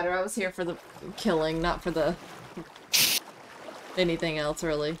doesn't matter. I was here for the killing, not for the... anything else,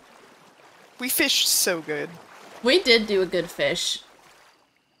 really. We fished so good. We did do a good fish.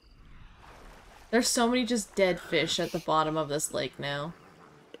 There's so many just dead fish at the bottom of this lake now.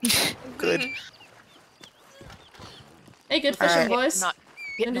 Good. Hey, good fishing, boys. Not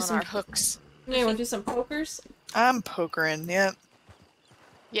getting do on some- our hooks. Yeah, wanna do some pokers? I'm pokering, yep.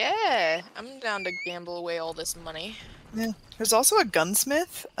 Yeah, I'm down to gamble away all this money. Yeah. There's also a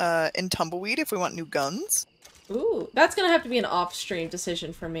gunsmith in Tumbleweed if we want new guns. Ooh, that's gonna have to be an off-stream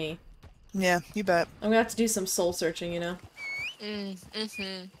decision for me. Yeah, you bet. I'm gonna have to do some soul searching, you know?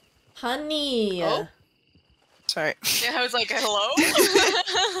 Mm-hmm. Honey! Oh? Sorry. Yeah, I was like, hello?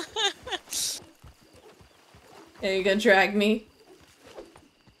 Are you gonna drag me?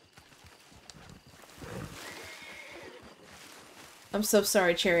 I'm so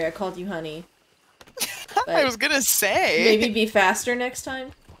sorry, Cherry. I called you honey. I was gonna say. Maybe be faster next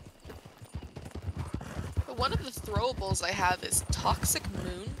time? But one of the throwables I have is Toxic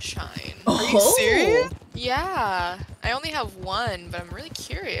Moonshine. Are you serious? Yeah, I only have one, but I'm really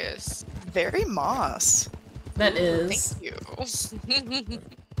curious. Very moss. That is. Thank you.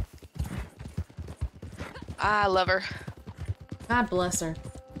 I love her. God bless her.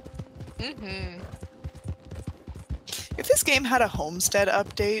 Mm-hmm. If this game had a homestead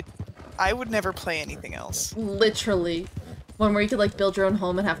update, I would never play anything else. Literally. One where you could like build your own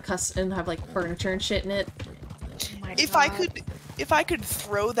home and have like furniture and shit in it. Oh my If God. I could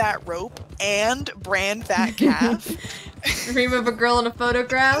throw that rope and brand that calf, Dream of a girl in a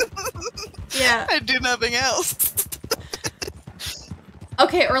photograph. Yeah. I'd do nothing else.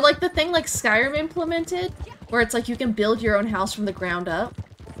 Okay, or like the thing like Skyrim implemented, where it's like you can build your own house from the ground up.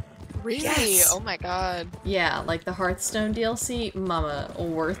 Really? Yes. Oh my God. Yeah, like the Hearthstone DLC, mama,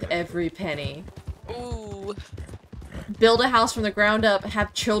 worth every penny. Ooh. Build a house from the ground up,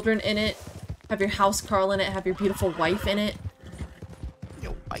 have children in it, have your house Carl in it, have your beautiful wife in it.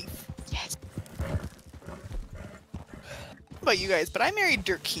 Your wife. Yes. What about you guys? But I married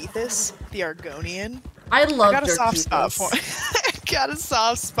Dirkethus, the Argonian. I love I got a Dirk soft spot for Keithus. I got a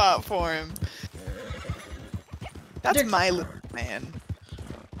soft spot for him. That's Dirk- my little man.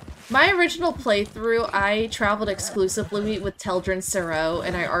 My original playthrough, I traveled exclusively with Teldrin Sero,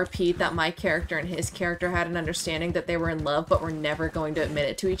 and I RP'd that my character and his character had an understanding that they were in love, but were never going to admit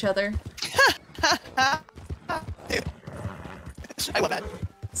it to each other. I love that.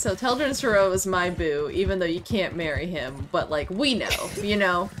 So Teldrin Sero is my boo, even though you can't marry him, but like, we know, you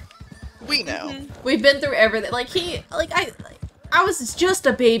know? We know. We've been through everything. Like, I was just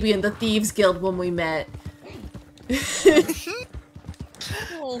a baby in the Thieves Guild when we met.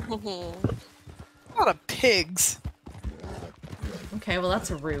 Oh. A lot of pigs. Okay, well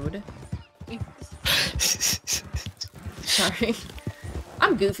that's rude. Sorry.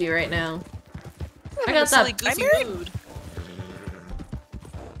 I'm goofy right now. I got Silly, that. goofy married- mood.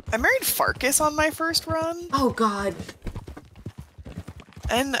 I married Farkas on my first run, Oh god.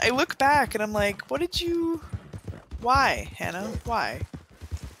 and I look back and I'm like, what did you... Why, Hannah? Why?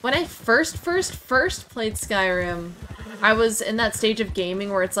 When I first played Skyrim, I was in that stage of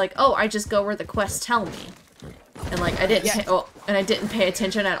gaming where it's like, oh, I just go where the quests tell me. And like, I didn't pay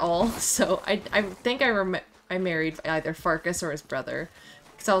attention at all, so I think I married either Farkas or his brother.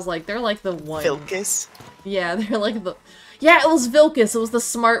 Because I was like, they're like the one... Vilkas? Yeah, they're like the... Yeah, it was Vilkas, it was the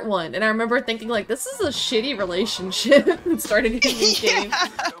smart one. And I remember thinking like, this is a shitty relationship. And starting a new game.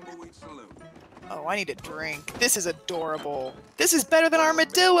 Tumbleweed Saloon. Oh, I need a drink. This is adorable. This is better than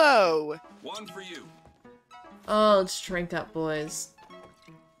Armadillo! One for you. Oh, let's drink up, boys.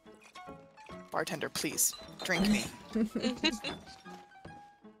 Bartender, please, drink me.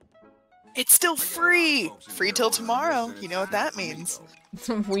 It's still free! Free till tomorrow. You know what that means.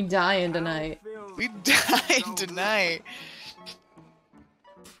 We dying tonight. We died tonight.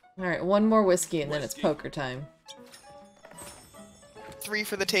 Alright, one more whiskey and then it's poker time. 3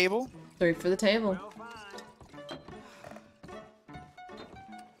 for the table. 3 for the table.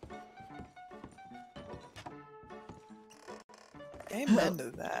 Amen to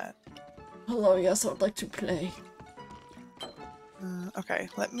that. Hello, yes, I would like to play. Okay,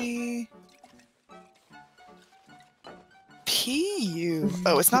 let me... PU.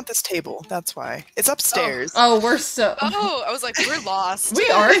 Oh, it's not this table. That's why. It's upstairs. Oh, we're so... Oh, I was like, we're lost. We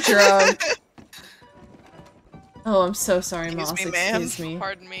are drunk! Oh, I'm so sorry, Excuse Moss. me, ma'am. Excuse me.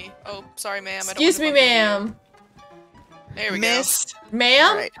 Pardon me. Oh, sorry, ma'am. Excuse me, ma'am. There we Miss. Ma'am?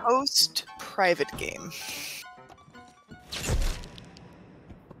 Alright, host private game.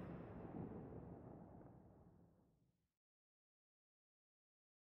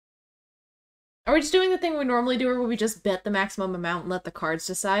 Are we just doing the thing we normally do where we just bet the maximum amount and let the cards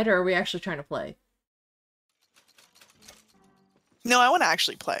decide, or are we actually trying to play? No, I want to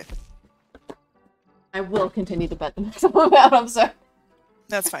actually play. I will continue to bet the maximum amount, I'm sorry.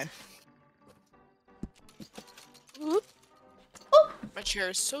 That's fine. go. My chair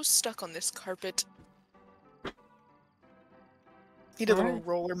is so stuck on this carpet. Need a little Alright.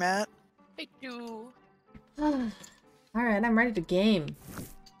 roller mat. I do. Alright, I'm ready to game.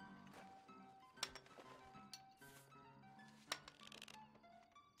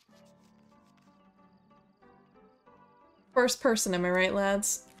 First person, am I right,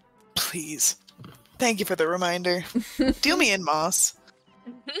 lads? Please. Thank you for the reminder. Deal me in, Moss.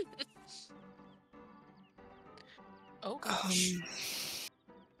 Oh gosh.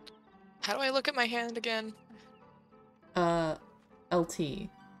 How do I look at my hand again? LT. I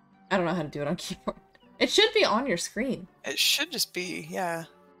don't know how to do it on keyboard. It should be on your screen. It should just be, yeah.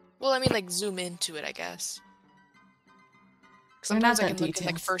 Well, I mean, like, zoom into it, I guess. We're not Sometimes I that can look in,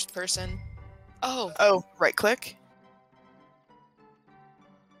 like, detailed. first person. Oh, Oh, right click.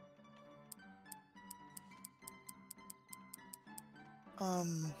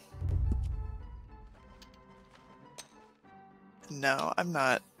 No, I'm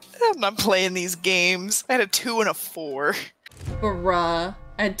not playing these games. I had a 2 and a 4. Bruh.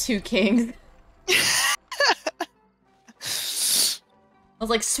 I had 2 kings. I was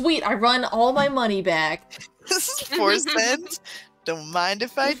like, sweet, I run all my money back. This is 4 cents. Don't mind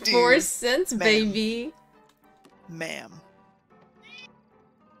if I do. 4 cents, ma'am. baby. Ma'am.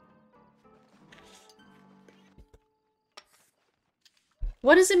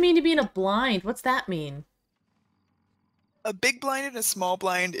 What does it mean to be in a blind? What's that mean? A big blind and a small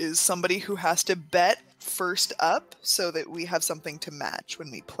blind is somebody who has to bet first up so that we have something to match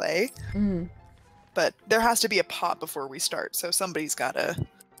when we play. Mm. But there has to be a pot before we start, so somebody's gotta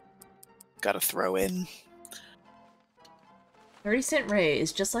throw in. 30-cent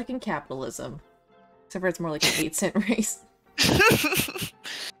raise, just like in capitalism. Except for it's more like an 8-cent raise.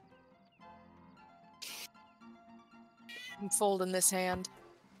 I'm folding this hand.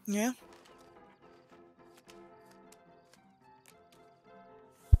 Yeah.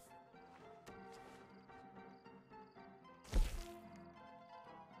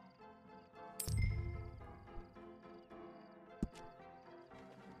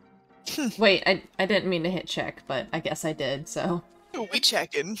 Wait, I didn't mean to hit check, but I guess I did, so... We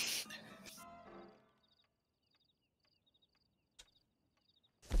checking.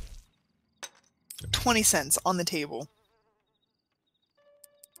 $0.20 on the table.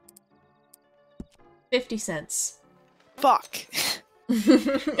 50 cents. Fuck.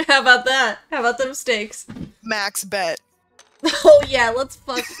 How about that? How about them steaks? Max bet. Oh yeah, let's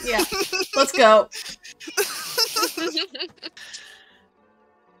yeah. Let's go.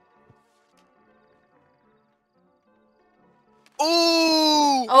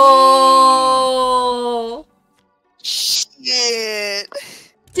 Ooh! Oh! Shit!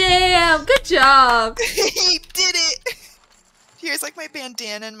 Damn, good job! He did it! Here's like my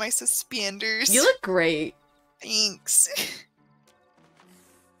bandana and my suspenders. You look great. Thanks.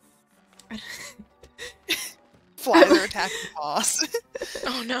 Flies are attacking boss.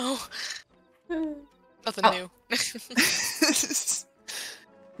 Oh no. Nothing Oh. new.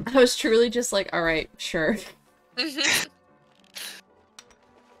 I was truly just like, alright, sure. This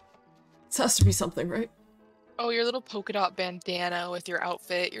has to be something, right? Oh, your little polka dot bandana with your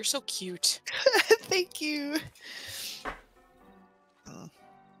outfit. You're so cute. Thank you.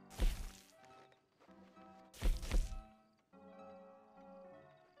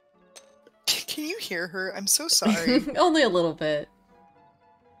 Can you hear her? I'm so sorry. Only a little bit.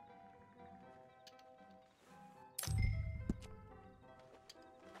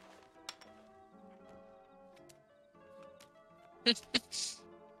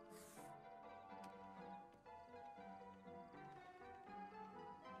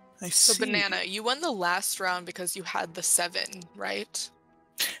 I So, see. Banana, you won the last round because you had the 7, right?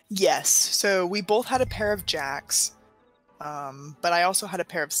 Yes. So we both had a pair of jacks, but I also had a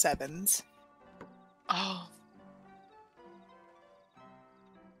pair of 7s. Oh.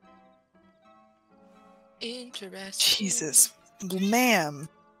 Interesting. Jesus, ma'am.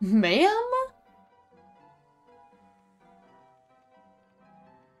 Ma'am?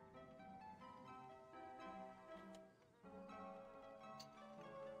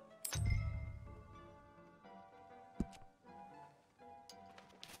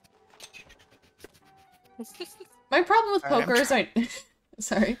 My problem with Alright, I'm poker is I...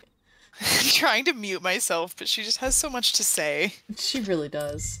 Sorry. I'm trying to mute myself, but she just has so much to say. She really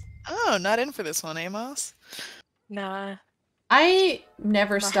does. Oh, not in for this one, Amos. Nah. I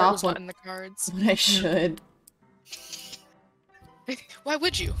never My heart stop was not when, in the cards. when I should. Why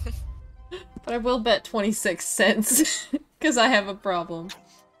would you? But I will bet 26 cents. Because I have a problem.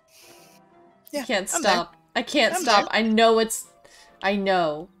 Yeah, I can't I'm there. stop. I can't I'm stop. there. I know it's... I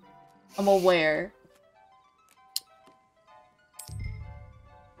know. I'm aware.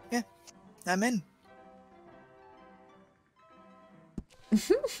 I'm in.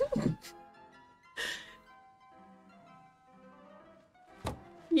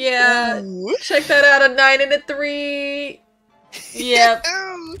 Yeah. Ooh. Check that out. A 9 and a 3. Yep.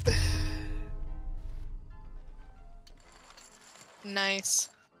 Ooh. Nice.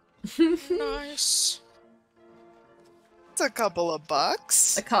 Nice. It's a couple of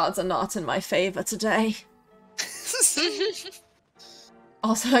bucks. The cards are not in my favor today.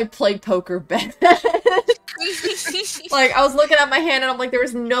 Also, I played poker bad. Like, I was looking at my hand and I'm like, there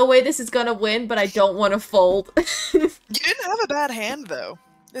is no way this is gonna win, but I don't want to fold. You didn't have a bad hand, though.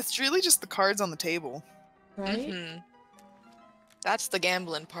 It's really just the cards on the table. Right? Hmm. That's the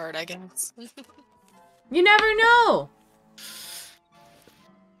gambling part, I guess. You never know!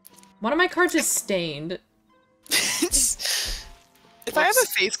 One of my cards is stained. If I have a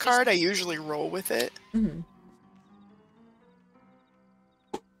face card, I usually roll with it. Mhm.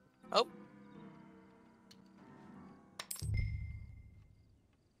 Oh.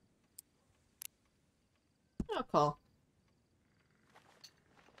 I'll call.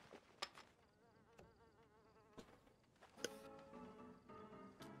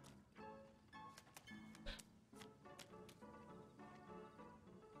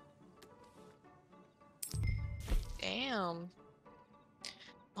 Damn.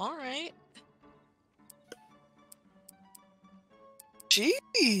 Alright.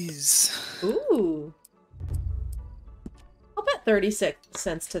 Jeez. Ooh. I'll bet 36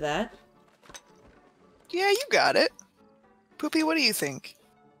 cents to that. Yeah, you got it. Poopy, what do you think?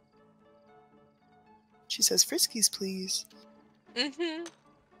 She says, Friskies, please. Mm-hmm.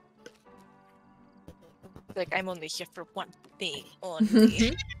 Like, I'm only here for one thing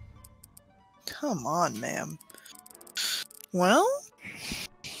only. Come on, ma'am. Well?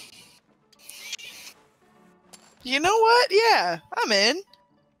 You know what? Yeah, I'm in.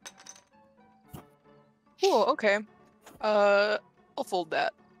 Cool, okay. I'll fold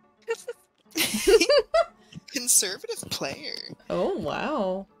that. Conservative player. Oh,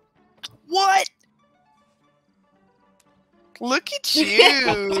 wow. What? Look at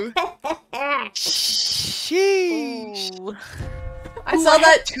you. Sheesh. Ooh. I Ooh, saw had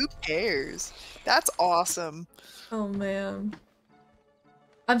that. 2 pairs. That's awesome. Oh, man.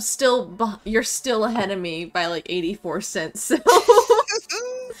 I'm still. You're still ahead of me by like 84 cents. So,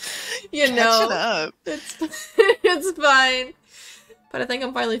 you Catching know. up. It's fine. But I think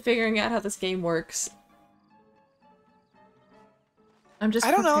I'm finally figuring out how this game works. I'm just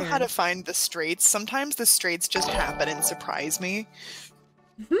I don't know how prepared. to find the straights. Sometimes the straights just happen and surprise me.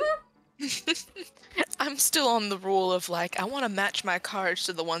 I'm still on the rule of like, I want to match my cards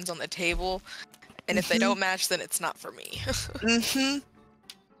to the ones on the table, and if they don't match, then it's not for me. Mm-hmm.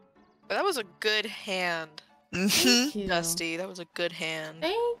 But that was a good hand, Mm-hmm. Thank you. Dusty. That was a good hand.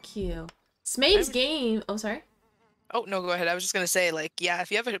 Thank you. Smabe's I'm- game. Oh, sorry. Oh, no, go ahead. I was just gonna say, like, yeah, if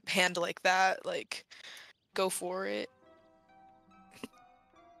you have a hand like that, like, go for it.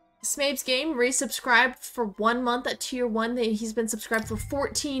 Smabe's game resubscribed for 1 month at tier 1. He's been subscribed for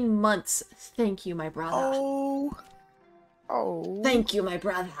 14 months. Thank you, my brother. Oh. Oh. Thank you, my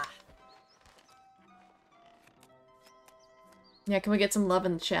brother. Yeah, can we get some love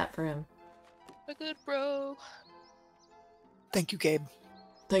in the chat for him? A good bro. Thank you, Gabe.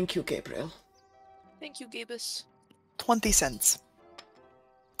 Thank you, Gabriel. Thank you, Gabus. 20 cents.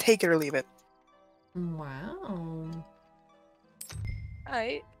 Take it or leave it. Wow.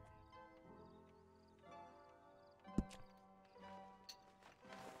 Alright.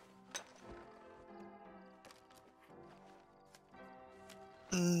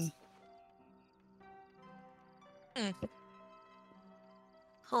 Mm.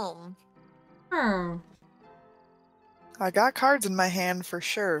 Home. Hmm. I got cards in my hand for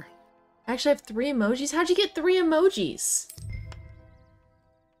sure. I actually have 3 emojis. How'd you get 3 emojis?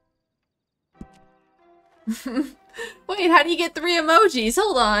 Wait, how do you get 3 emojis?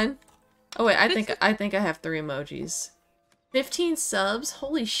 Hold on. Oh wait, I think I have 3 emojis. 15 subs?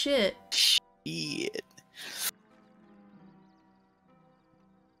 Holy shit. Shit.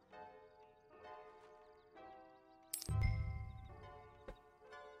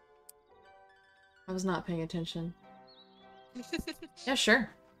 I was not paying attention. Yeah, sure.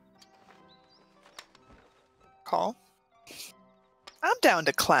 Call. I'm down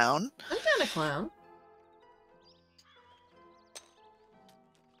to clown. I'm down to clown.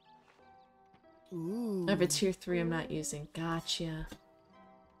 Ooh. If it's tier 3, I'm not using. Gotcha.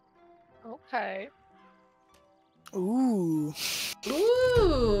 Okay. Ooh.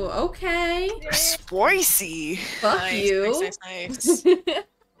 Ooh, okay. Spicy. Fuck Nice, you. nice, nice, nice.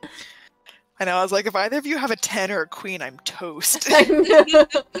 I know, I was like, if either of you have a 10 or a queen, I'm toast. I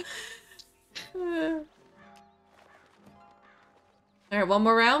know. Alright, one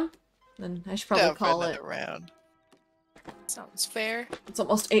more round? Then I should probably call it. Around. Sounds fair. It's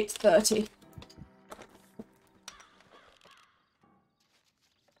almost 8:30.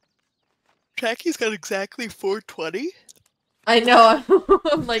 Jackie's got exactly 420. I know,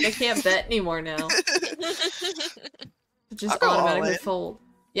 I'm like, I can't bet anymore now. Just I'll go all automatically in. fold.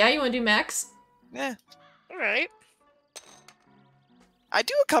 Yeah, you wanna do max? Yeah. Alright. I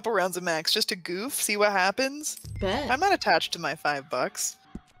do a couple rounds of max just to goof, see what happens. Bet. I'm not attached to my $5.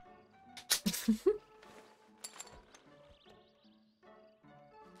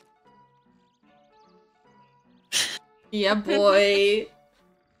 Yeah, boy.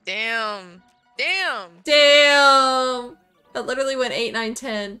 Damn. Damn. Damn! That literally went 8, 9,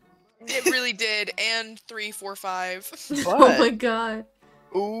 10. It really did. And 3, 4, 5. Oh my god.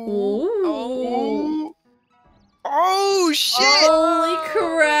 Ooh. Ooh. Ooh. Oh, shit! Holy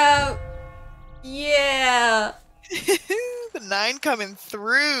crap! Yeah! The 9 coming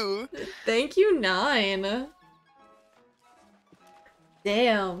through. Thank you, 9.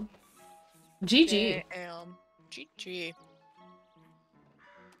 Damn. GG. Damn. GG.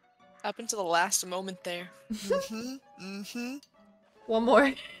 Up until the last moment there. Mm-hmm. Mm-hmm. One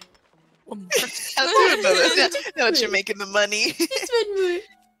more. One more. I'll do another. Now that you're making the money. It's one more.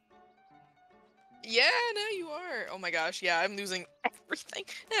 Yeah, now you are. Oh my gosh, yeah, I'm losing everything.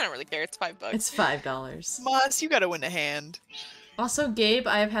 I don't really care. It's $5. It's $5. Moss, you gotta win a hand. Also, Gabe,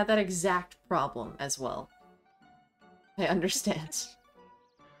 I have had that exact problem as well. I understand.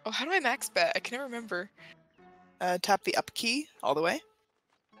 Oh, how do I max bet? I can never remember. Tap the up key all the way.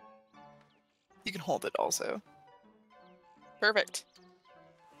 You can hold it also. Perfect.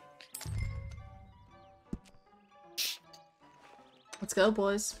 Let's go,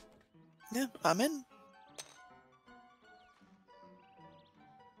 boys. Yeah, I'm in.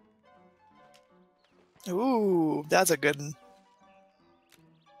 Ooh, that's a good one.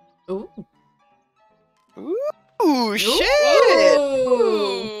 Ooh. Ooh, shit!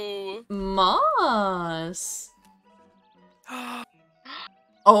 Ooh. Moss.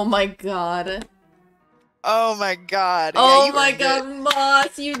 Oh my god. Oh my god. Oh you my earned god,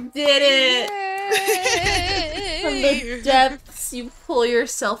 Moss, you did it! From the depths, you pull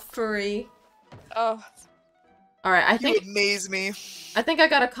yourself free. Oh, Alright, I You think amaze me. I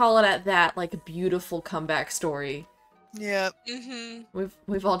gotta call it at that, like, a beautiful comeback story. Yeah.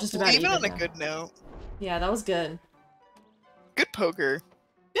 We've all just about Even on evened a out. good note. Yeah, that was good. Good poker.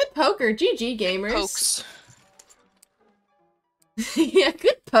 Good poker, GG gamers. pokes. Yeah,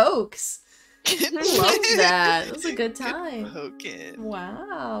 good pokes. Good Love that. It was a good time. poking.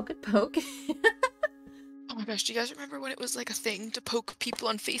 Wow, good poke. Oh my gosh, do you guys remember when it was like a thing to poke people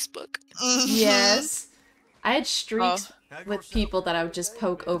on Facebook? Mhm. Yes. I had streaks Have with yourself people that I a would just good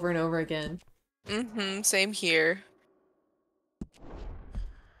poke day, over and over again. Same here.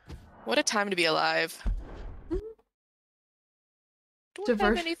 What a time to be alive. Do I have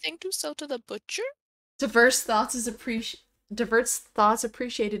Diverse- anything to sell to the butcher? Diverse thoughts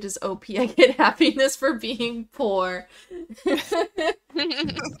appreciated as OP. I get happiness for being poor.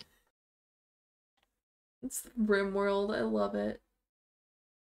 It's Rimworld. I love it.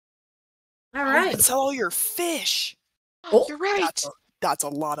 All Oh, you right. can sell all your fish. Oh. You're right. That's a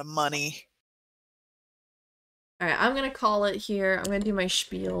lot of money. All right. I'm gonna call it here. I'm gonna do my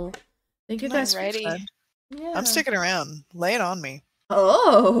spiel. Thank you guys. Nice, Alrighty. friend. Yeah. I'm sticking around. Lay it on me.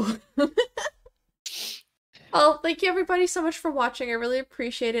 Oh. Well, thank you everybody so much for watching. I really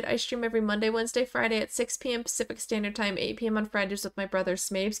appreciate it. I stream every Monday, Wednesday, Friday at 6 p.m. Pacific Standard Time, 8 p.m. on Fridays with my brother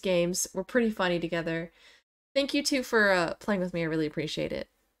Smaves Games. We're pretty funny together. Thank you too for playing with me. I really appreciate it.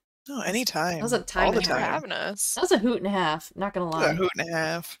 Oh, anytime. That was a time all the and a For half. time. having us. That was a hoot and a half. Not gonna lie. A hoot and a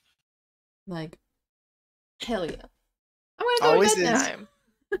half. Like, hell yeah. I'm gonna go Always to bed is. now. Time.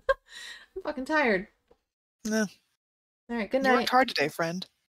 I'm fucking tired. No, All right. Good you night. worked hard today, friend.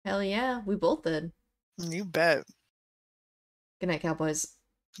 Hell yeah. We both did. You bet. Good night, cowboys.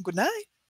 Good night.